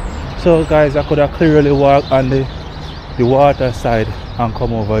 So guys, I could have clearly walked on the water side and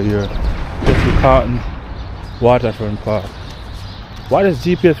come over here. Just the Canton Waterfront Park. Why does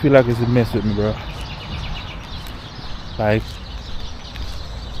GPS feel like it's a mess with me, bro? Like,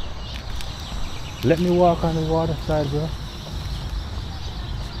 let me walk on the water side, bro.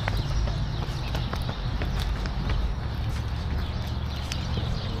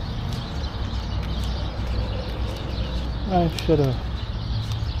 Alright, shut up.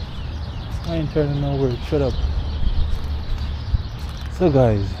 I ain't turning no word. Shut up. So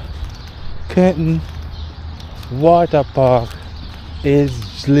guys, Kenton Water Park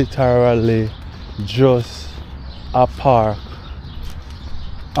is literally just a park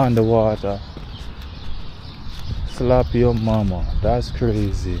on the water. Slap your mama. That's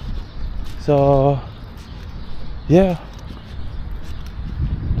crazy. So yeah,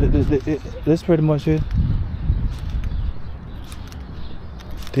 that's pretty much it.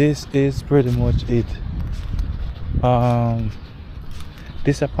 This is pretty much it.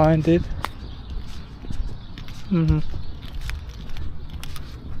 Disappointed.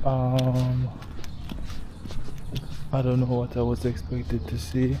 I don't know what I was expected to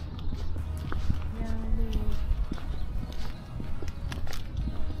see.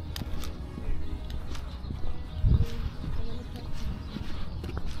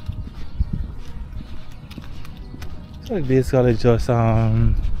 So basically just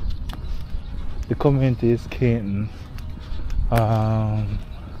the community is Kenton, and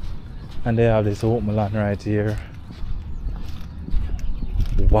they have this open land right here.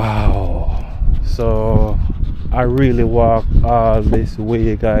 Wow, so I really walk all this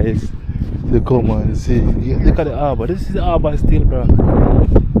way, guys, to come and see. Yeah, look at the harbor. This is the harbor still, bro.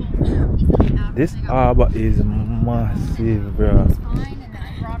 This harbor is massive, bro.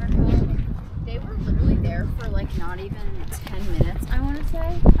 They were literally there for like not even 10 minutes, I want to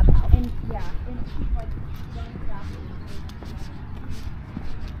say. About. And yeah, and like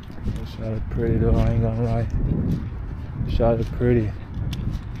Shot it pretty though, I ain't gonna lie. Shot it pretty.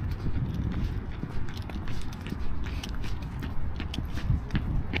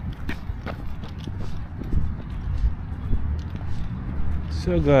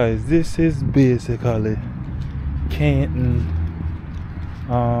 So guys, this is basically Kenton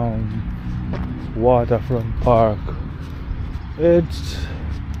waterfront park. It's,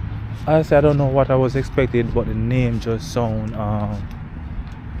 honestly, I don't know what I was expecting, but the name just sound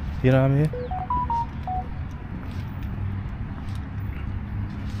you know what I mean?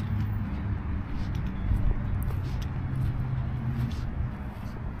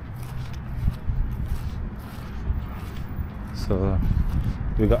 So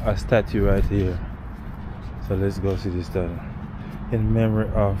we got a statue right here. So let's go see this statue. In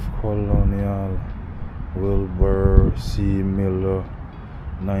memory of Colonial Wilbur C. Miller,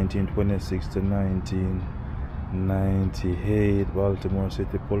 1926 to 1998, Baltimore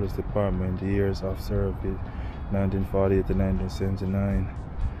City Police Department, years of service, 1948 to 1979,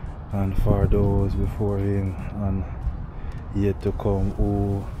 and for those before him and yet to come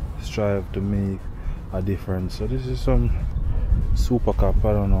who strive to make a difference. So this is some super cop,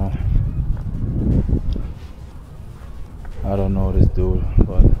 I don't know this dude,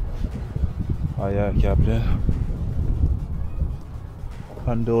 but oh yeah, Captain.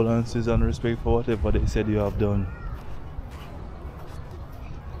 Condolences and respect for whatever they said you have done.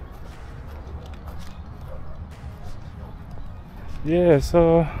 Yeah,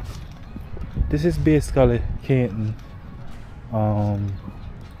 so this is basically Kenton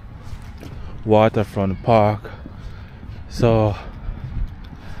waterfront park. So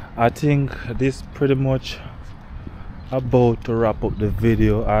I think this pretty much about to wrap up the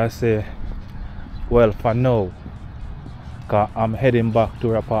video. I say, well, for now, cause I'm heading back to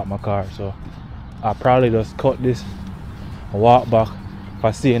repart my car, so I probably just cut this and walk back. If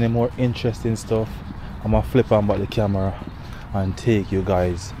I see any more interesting stuff, I'm gonna flip on back the camera and take you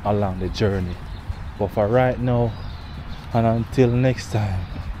guys along the journey. But for right now and until next time,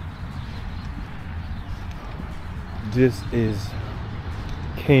 this is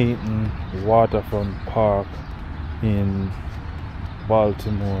Kenton Waterfront Park in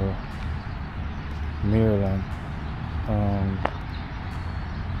Baltimore, Maryland.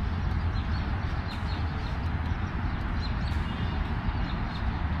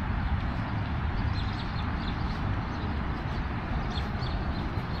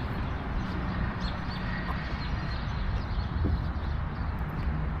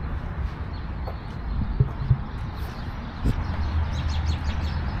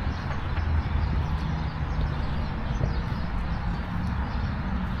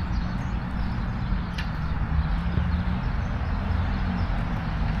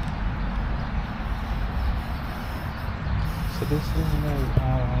 So this is like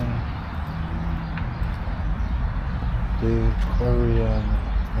the Korean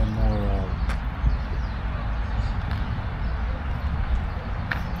Memorial.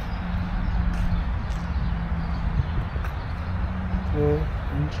 So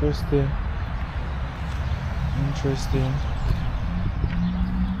interesting.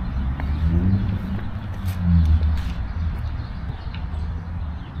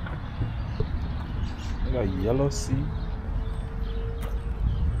 Like a yellow sea.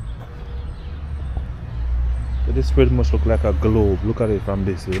 But this pretty much look like a globe. Look at it from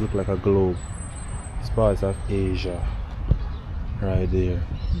this way. It look like a globe. It's parts of Asia. Right there.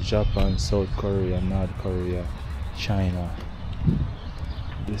 Japan, South Korea, North Korea, China.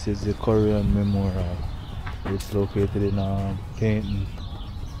 This is the Korean Memorial. It's located in Canton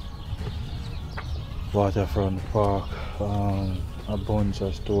Waterfront Park. A bunch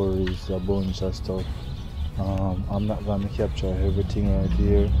of stories, a bunch of stuff. I'm not gonna capture everything right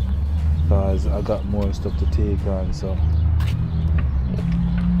here because I got more stuff to take on. So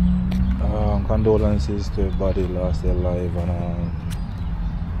condolences to everybody lost their life, and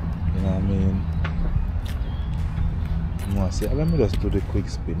you know what I mean. Let me just do the quick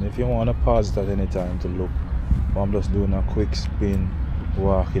spin. If you want to pause it at any time to look, I'm just doing a quick spin,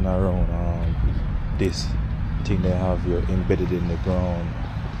 walking around this thing they have here embedded in the ground.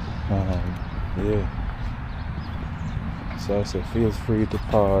 Yeah. So feel free to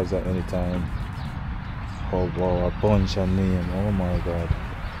pause at any time. Oh wow, a bunch of names. Oh my god.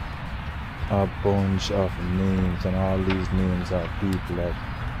 A bunch of names, and all these names are people that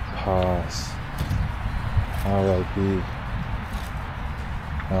pass. R.I.P.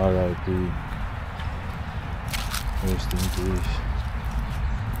 R.I.P. Rest in peace.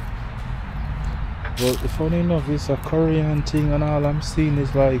 Well, funny enough, it's a Korean thing, and all I'm seeing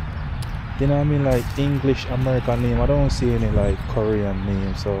is like, you know what I mean, like English American name. I don't see any like Korean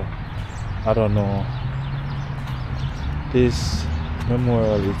name, so I don't know. This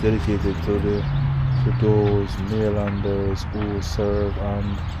memorial is dedicated to those Marylanders who served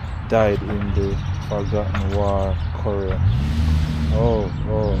and died in the forgotten war, Korea.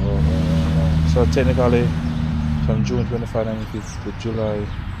 So technically, from June 25, 1950 to July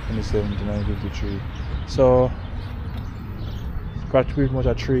 27, 1953. So pretty much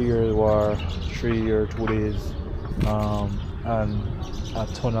a 3-year war, 3 year, 2 days, and a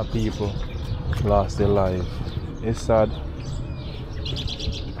ton of people lost their life. It's sad.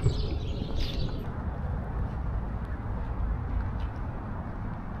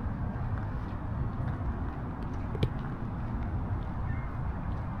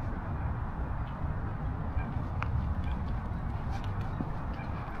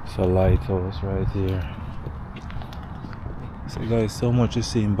 It's a lighthouse right here. So guys, so much to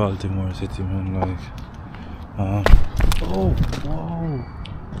see in Baltimore City, man. Like, oh, whoa,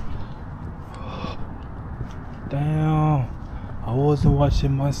 damn! I wasn't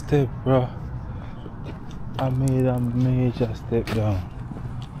watching my step, bro. I made a major step down.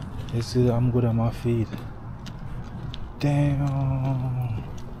 You see, I'm good on my feet. Damn.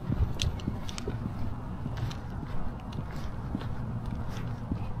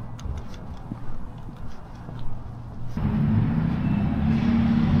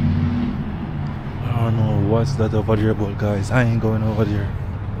 I don't know what's that over there, but guys, I ain't going over there.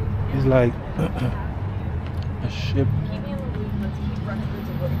 It's like a ship. Keep me in the loop. Let's keep records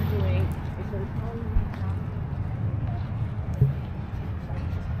of what you're doing.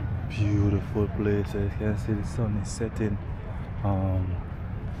 Beautiful place. As you can see, the sun is setting.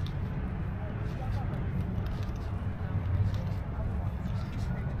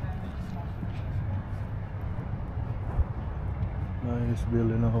 Nice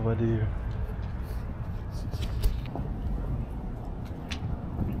building over there.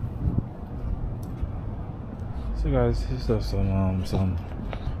 So guys, here's just some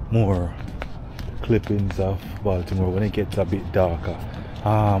more clippings of Baltimore when it gets a bit darker.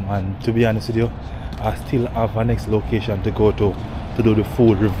 And to be honest with you, I still have a next location to go to do the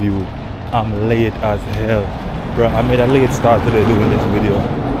food review. I'm late as hell, bro. I made a late start today doing this video,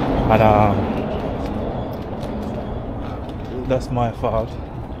 and that's my fault.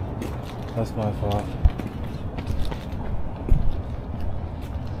 That's my fault.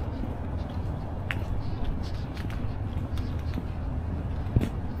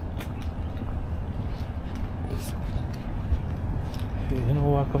 You know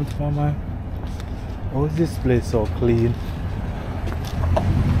what comes to my mind? How is this place so clean?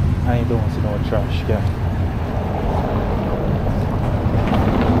 I don't see no trash can.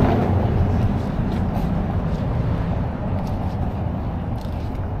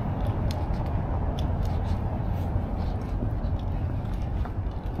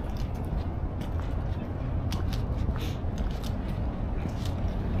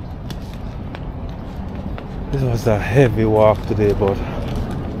 This was a heavy walk today, but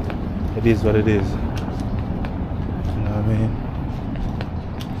it is what it is. You know what I mean?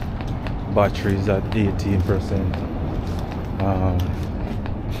 Batteries at 18%.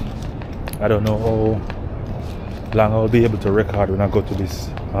 I don't know how long I'll be able to record when I go to this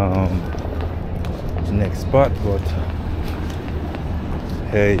the next spot, but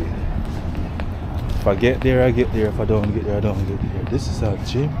hey, if I get there, I get there. If I don't get there, I don't get there. This is our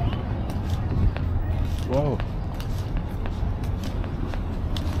gym. Wow.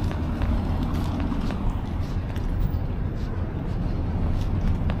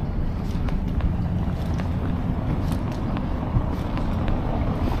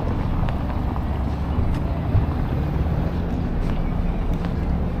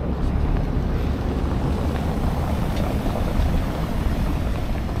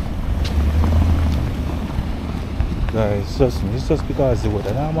 Guys, trust me, it's just because the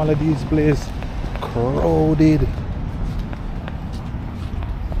weather. Now all of these places crowded.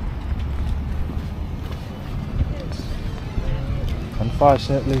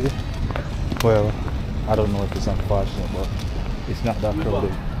 Unfortunately, well, I don't know if it's unfortunate, but it's not that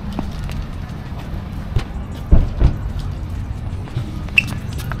crowded.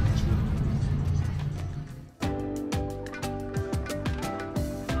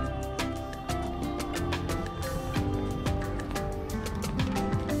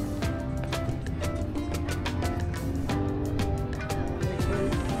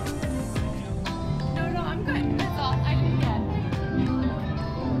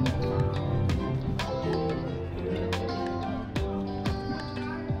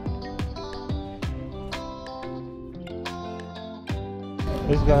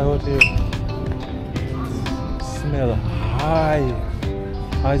 This guy out there smell high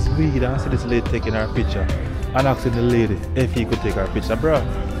as weed. I see this lady taking her picture and asking the lady if he could take her picture. Bro,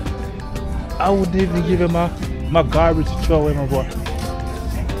 I wouldn't even give him my garbage to throw away, my boy.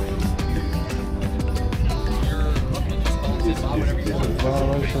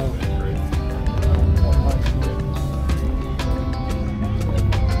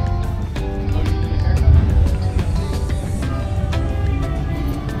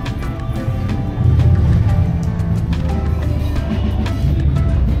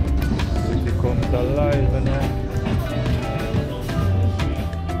 Alive and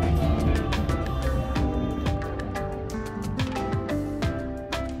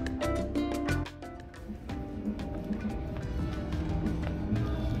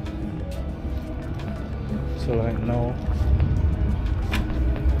so right now.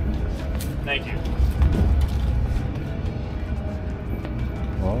 Thank you.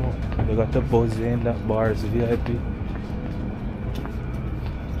 Oh, they got the buzz in that bar is VIP.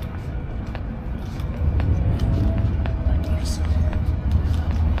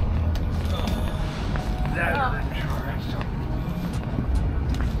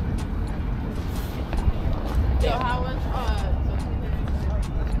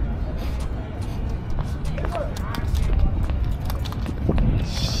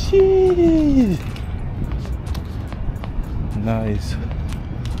 Nice,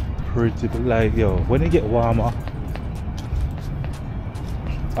 pretty, like, yo, when it get warmer,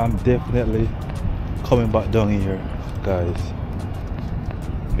 I'm definitely coming back down here, guys,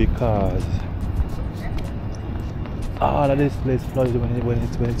 because all of this place flooded when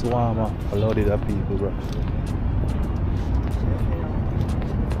it's warmer. A lot of that people, bro.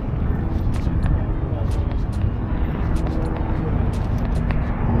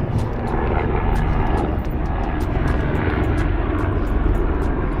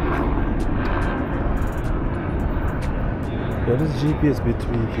 Yeah, this GPS be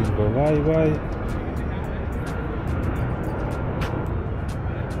tweaking, but why?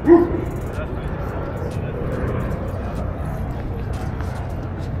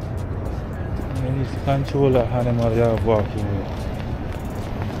 I need to control that animal you are walking with.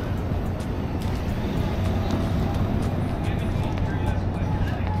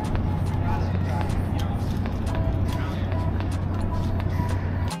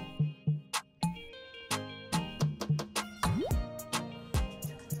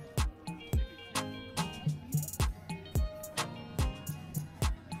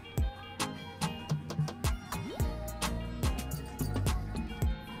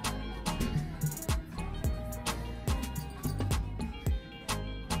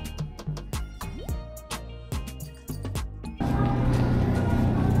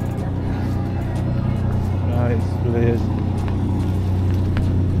 Place.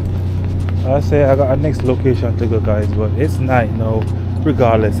 I say I got a next location to go, guys, but it's night now.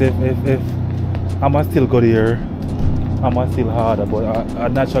 Regardless, if I'ma still go there, I'ma still harder, but I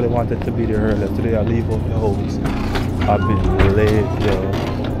naturally wanted to be there earlier. Today I leave out the house. I've been late,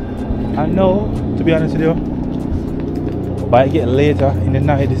 yo. I know, to be honest with you, but I get later in the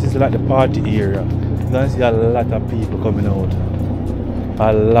night. This is like the party area. You're gonna see a lot of people coming out.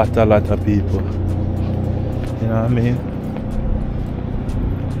 A lot of people. You know what I mean?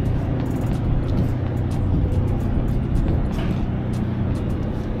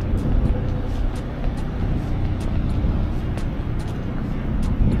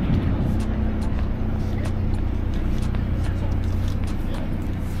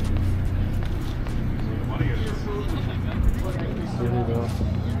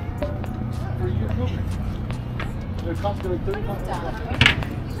 The cost going through.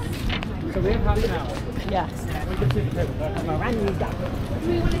 So we have half an hour. Yes. We can take a table. I'm a random guy. Do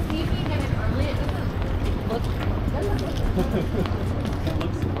we want to see if we get it early? It doesn't look.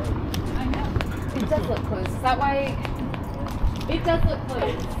 I know. It does look closed. Is that why? It does look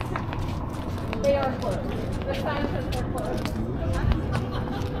closed. They are closed. The sign says they're closed.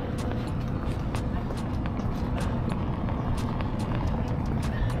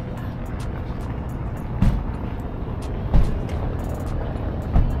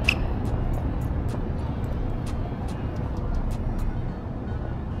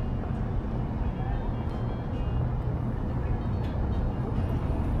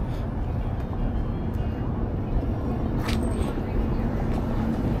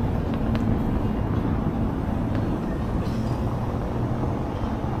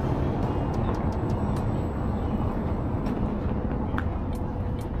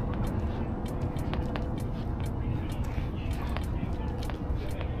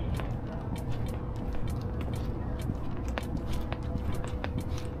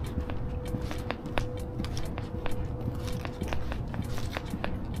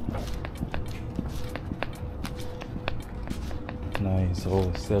 Nice,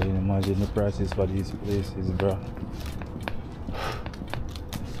 oh, selling. Imagine the prices for these places, bro.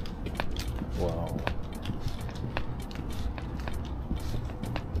 Wow.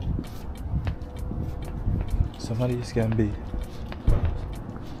 Some of these can be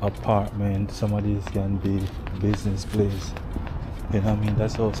apartment, some of these can be business place. You know what I mean?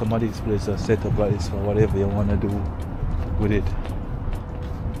 That's how some of these places are set up like this for whatever you want to do with it.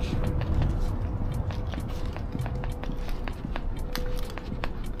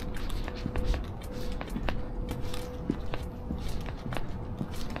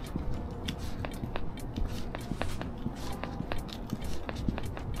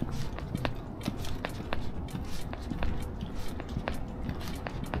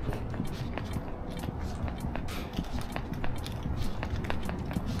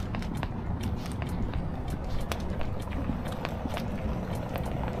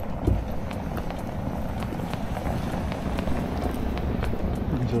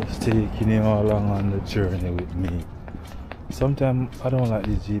 Just taking you all along on the journey with me. Sometimes I don't like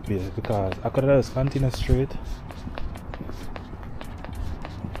this GPS because I could have just continue straight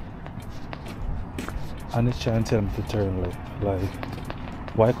and it's trying to tell me to turn left. Like,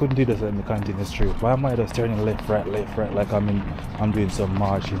 why couldn't you just let me continue straight? Why am I just turning left, right, like I'm doing some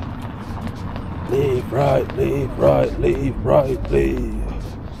marching? Leave right, leave right, leave right, leave.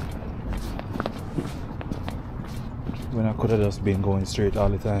 When I could have just been going straight all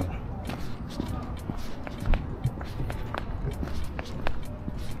the time.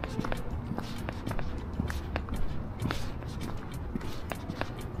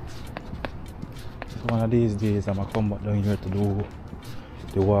 So one of these days I'm gonna come back down here to do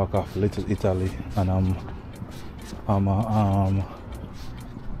the walk of Little Italy, and I'm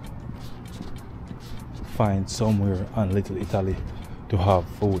find somewhere on Little Italy to have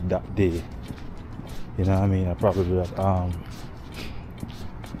food that day. You know what I mean? I probably do that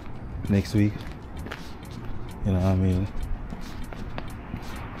next week. You know what I mean?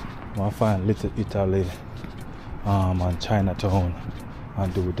 I'm gonna find Little Italy on Chinatown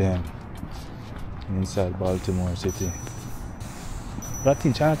and do them inside Baltimore City. But I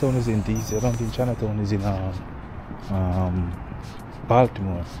think Chinatown is in DC. I don't think Chinatown is in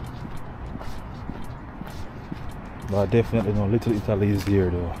Baltimore. But I definitely know Little Italy is here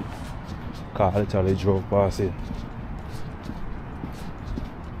though. Cause I literally drove past it.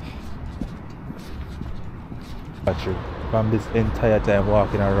 From this entire time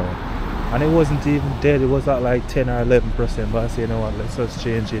walking around. And it wasn't even dead, it was at like 10 or 11%. But I say, you know what, let's just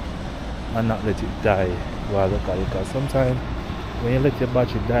change it and not let it die while recording. Because sometimes when you let your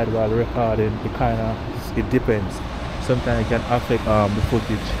battery die while recording, it depends. Sometimes it can affect the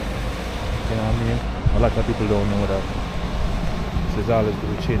footage. You know what I mean? A lot of people don't know that. So it's always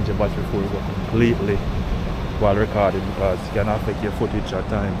good to change your battery before you go completely while recording, because it can affect your footage at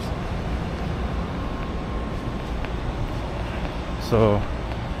times. So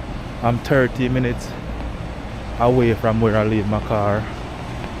I'm 30 minutes away from where I leave my car.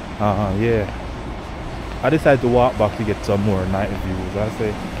 Yeah, I decided to walk back to get some more night views. I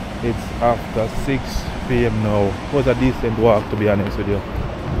say it's after 6 p.m. now. It was a decent walk, to be honest with you.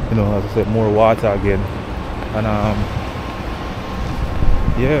 You know, as I said, more water again. And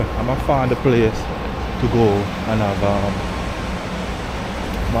yeah, I'm gonna find a place to go and have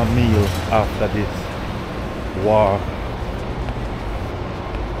my meal after this walk.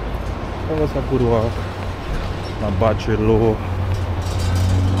 That was a good walk. My battery low.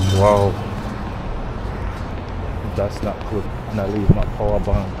 Wow. that's not good. And I leave my power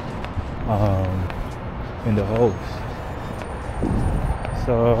bank in the house.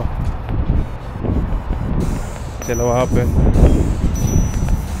 So tell you what happened.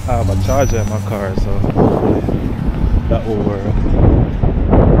 I have a charger in my car, so hopefully that will work.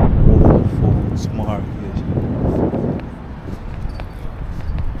 Phone smart.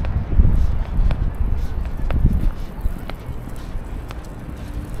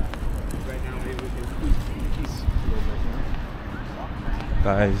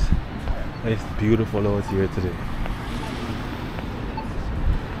 Guys, it's beautiful out here today.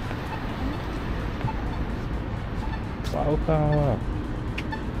 Wow, wow.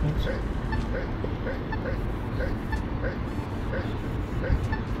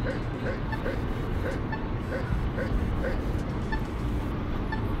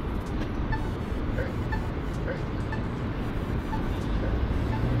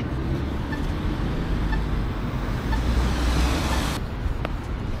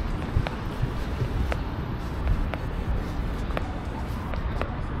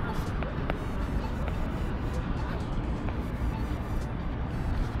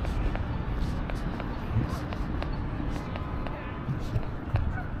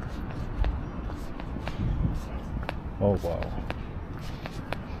 Oh wow.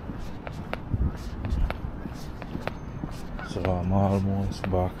 So I'm almost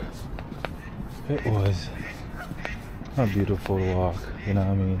back. It was a beautiful walk, you know what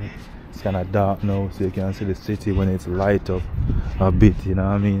I mean? It's kind of dark now, so you can see the city when it's light up a bit, you know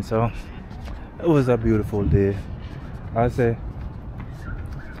what I mean? So it was a beautiful day. I say,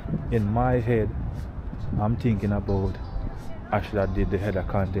 in my head, I'm thinking about, actually I did the header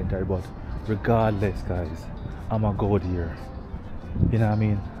content there, but regardless guys, I'm gonna go there, you know what I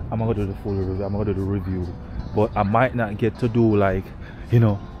mean? I'm gonna do the full review, I'm gonna do the review, but I might not get to do like, you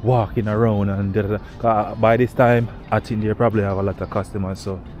know, walking around and by this time I think they probably have a lot of customers,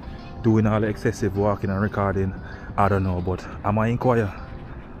 so doing all the excessive walking and recording, I don't know, but I might inquire.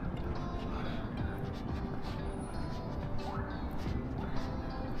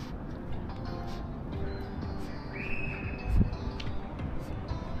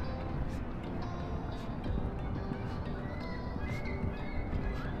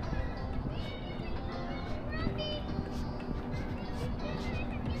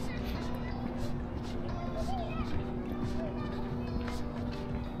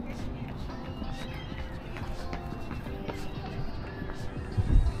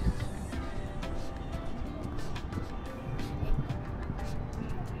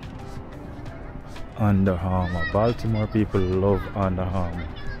 Under Armour. Baltimore people love Under Armour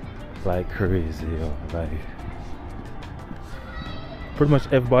like crazy, yo. Like pretty much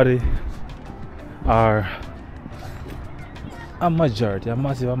everybody are a majority, a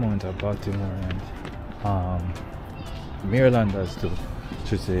massive amount of Baltimore and Marylanders too,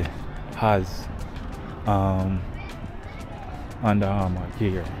 should say, has Under Armour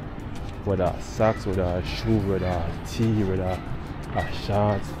gear, whether a socks, whether a shoe, whether a tee, whether a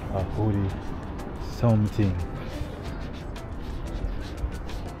shorts, a hoodie, something.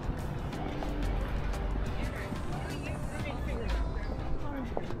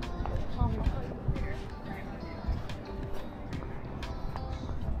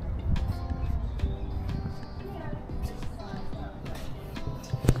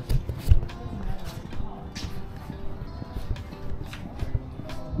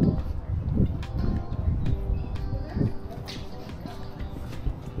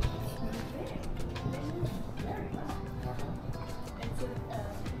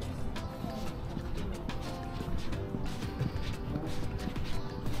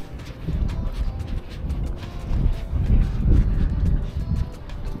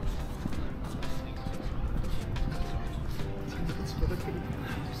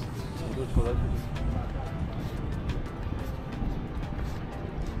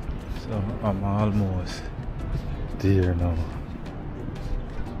 So I'm almost there now.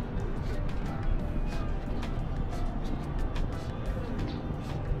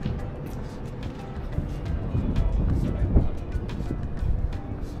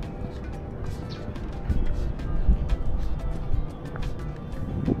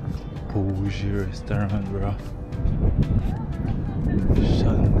 Bougie restaurant, bro.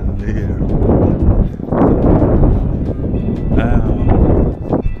 Chandelier.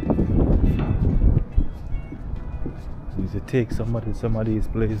 Need to take somebody to some of these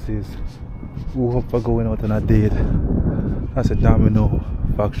places who hope for going out on a date. That's a domino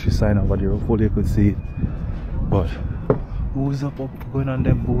factory sign over there. Hopefully you could see it. But who's up going on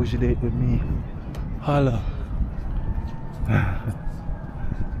them bougie date with me? Holla.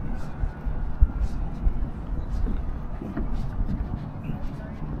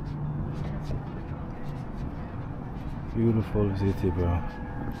 Beautiful city, bro.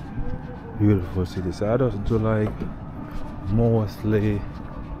 Beautiful city. So I just do like most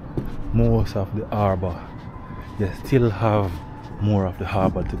of the harbor. You still have more of the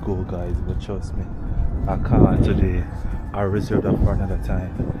harbor to go, guys, but trust me, I can't today. I reserved that for another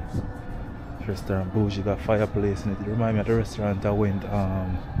time. Restaurant Bougie got fireplace in it. It reminds me of the restaurant I went,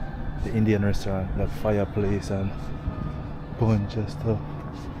 the Indian restaurant, that fireplace and bunch of stuff.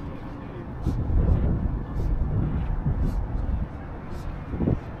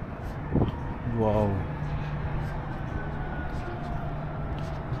 Wow.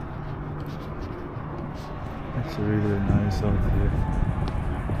 It's really nice out here.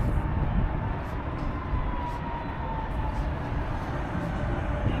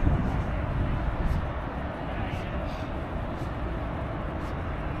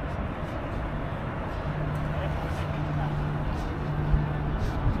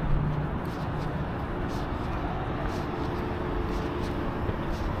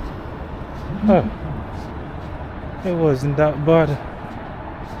 Huh. It wasn't that bad.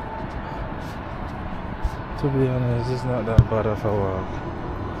 To be honest, it's not that bad of a walk.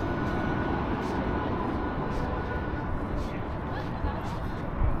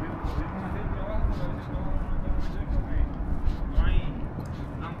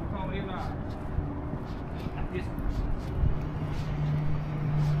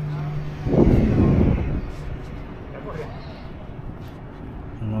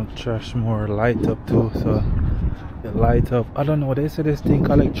 Trash more light up too, so the light up. I don't know, they say this thing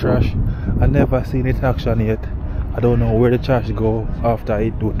collect trash. I never seen it action yet. I don't know where the trash go after I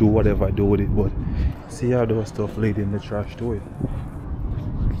do whatever I do with it, but see how those stuff leading the trash to it.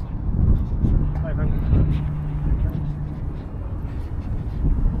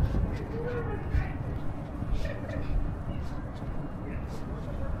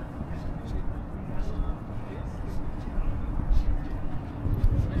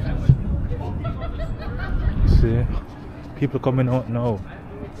 See, people coming out now.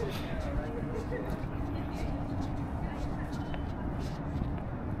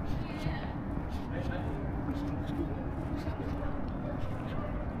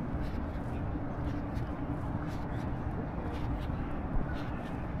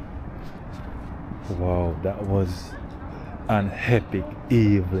 Wow, that was an epic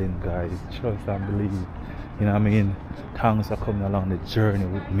evening, guys. Trust and believe. You know what I mean? Thanks for coming along the journey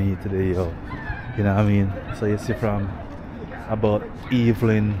with me today, yo. You know what I mean? So you see, from about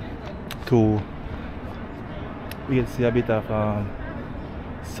evening to, we can see a bit of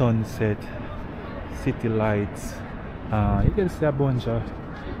sunset, city lights. You can see a bunch of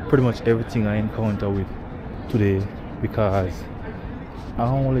pretty much everything I encounter with today, because I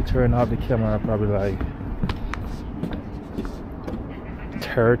only turn off the camera probably like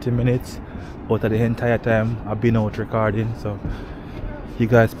 30 minutes out of the entire time I've been out recording. So you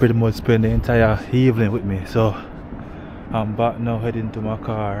guys pretty much spend the entire evening with me. So I'm back now, heading to my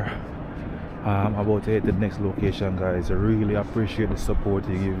car. I'm about to hit the next location, guys. I really appreciate the support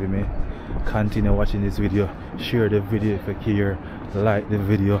you're giving me. Continue watching this video, share the video if you care, like the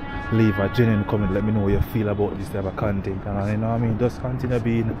video, leave a genuine comment, let me know what you feel about this type of content, and you know what I mean, just continue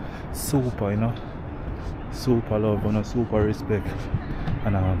being super, you know, super love and super respect,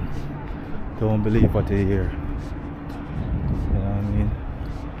 and don't believe what you hear. You know what I mean?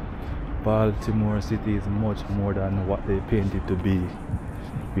 Baltimore city is much more than what they paint it to be.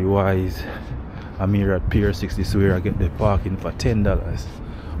 Be wise. I'm here at Pier 60, where I get the parking for $10.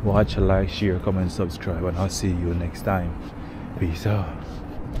 Watch, like, share, comment, subscribe, and I'll see you next time. Peace out.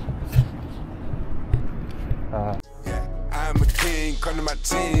 Yeah, I'm a king, come to my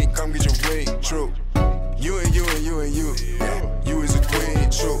team, come get your ring, true.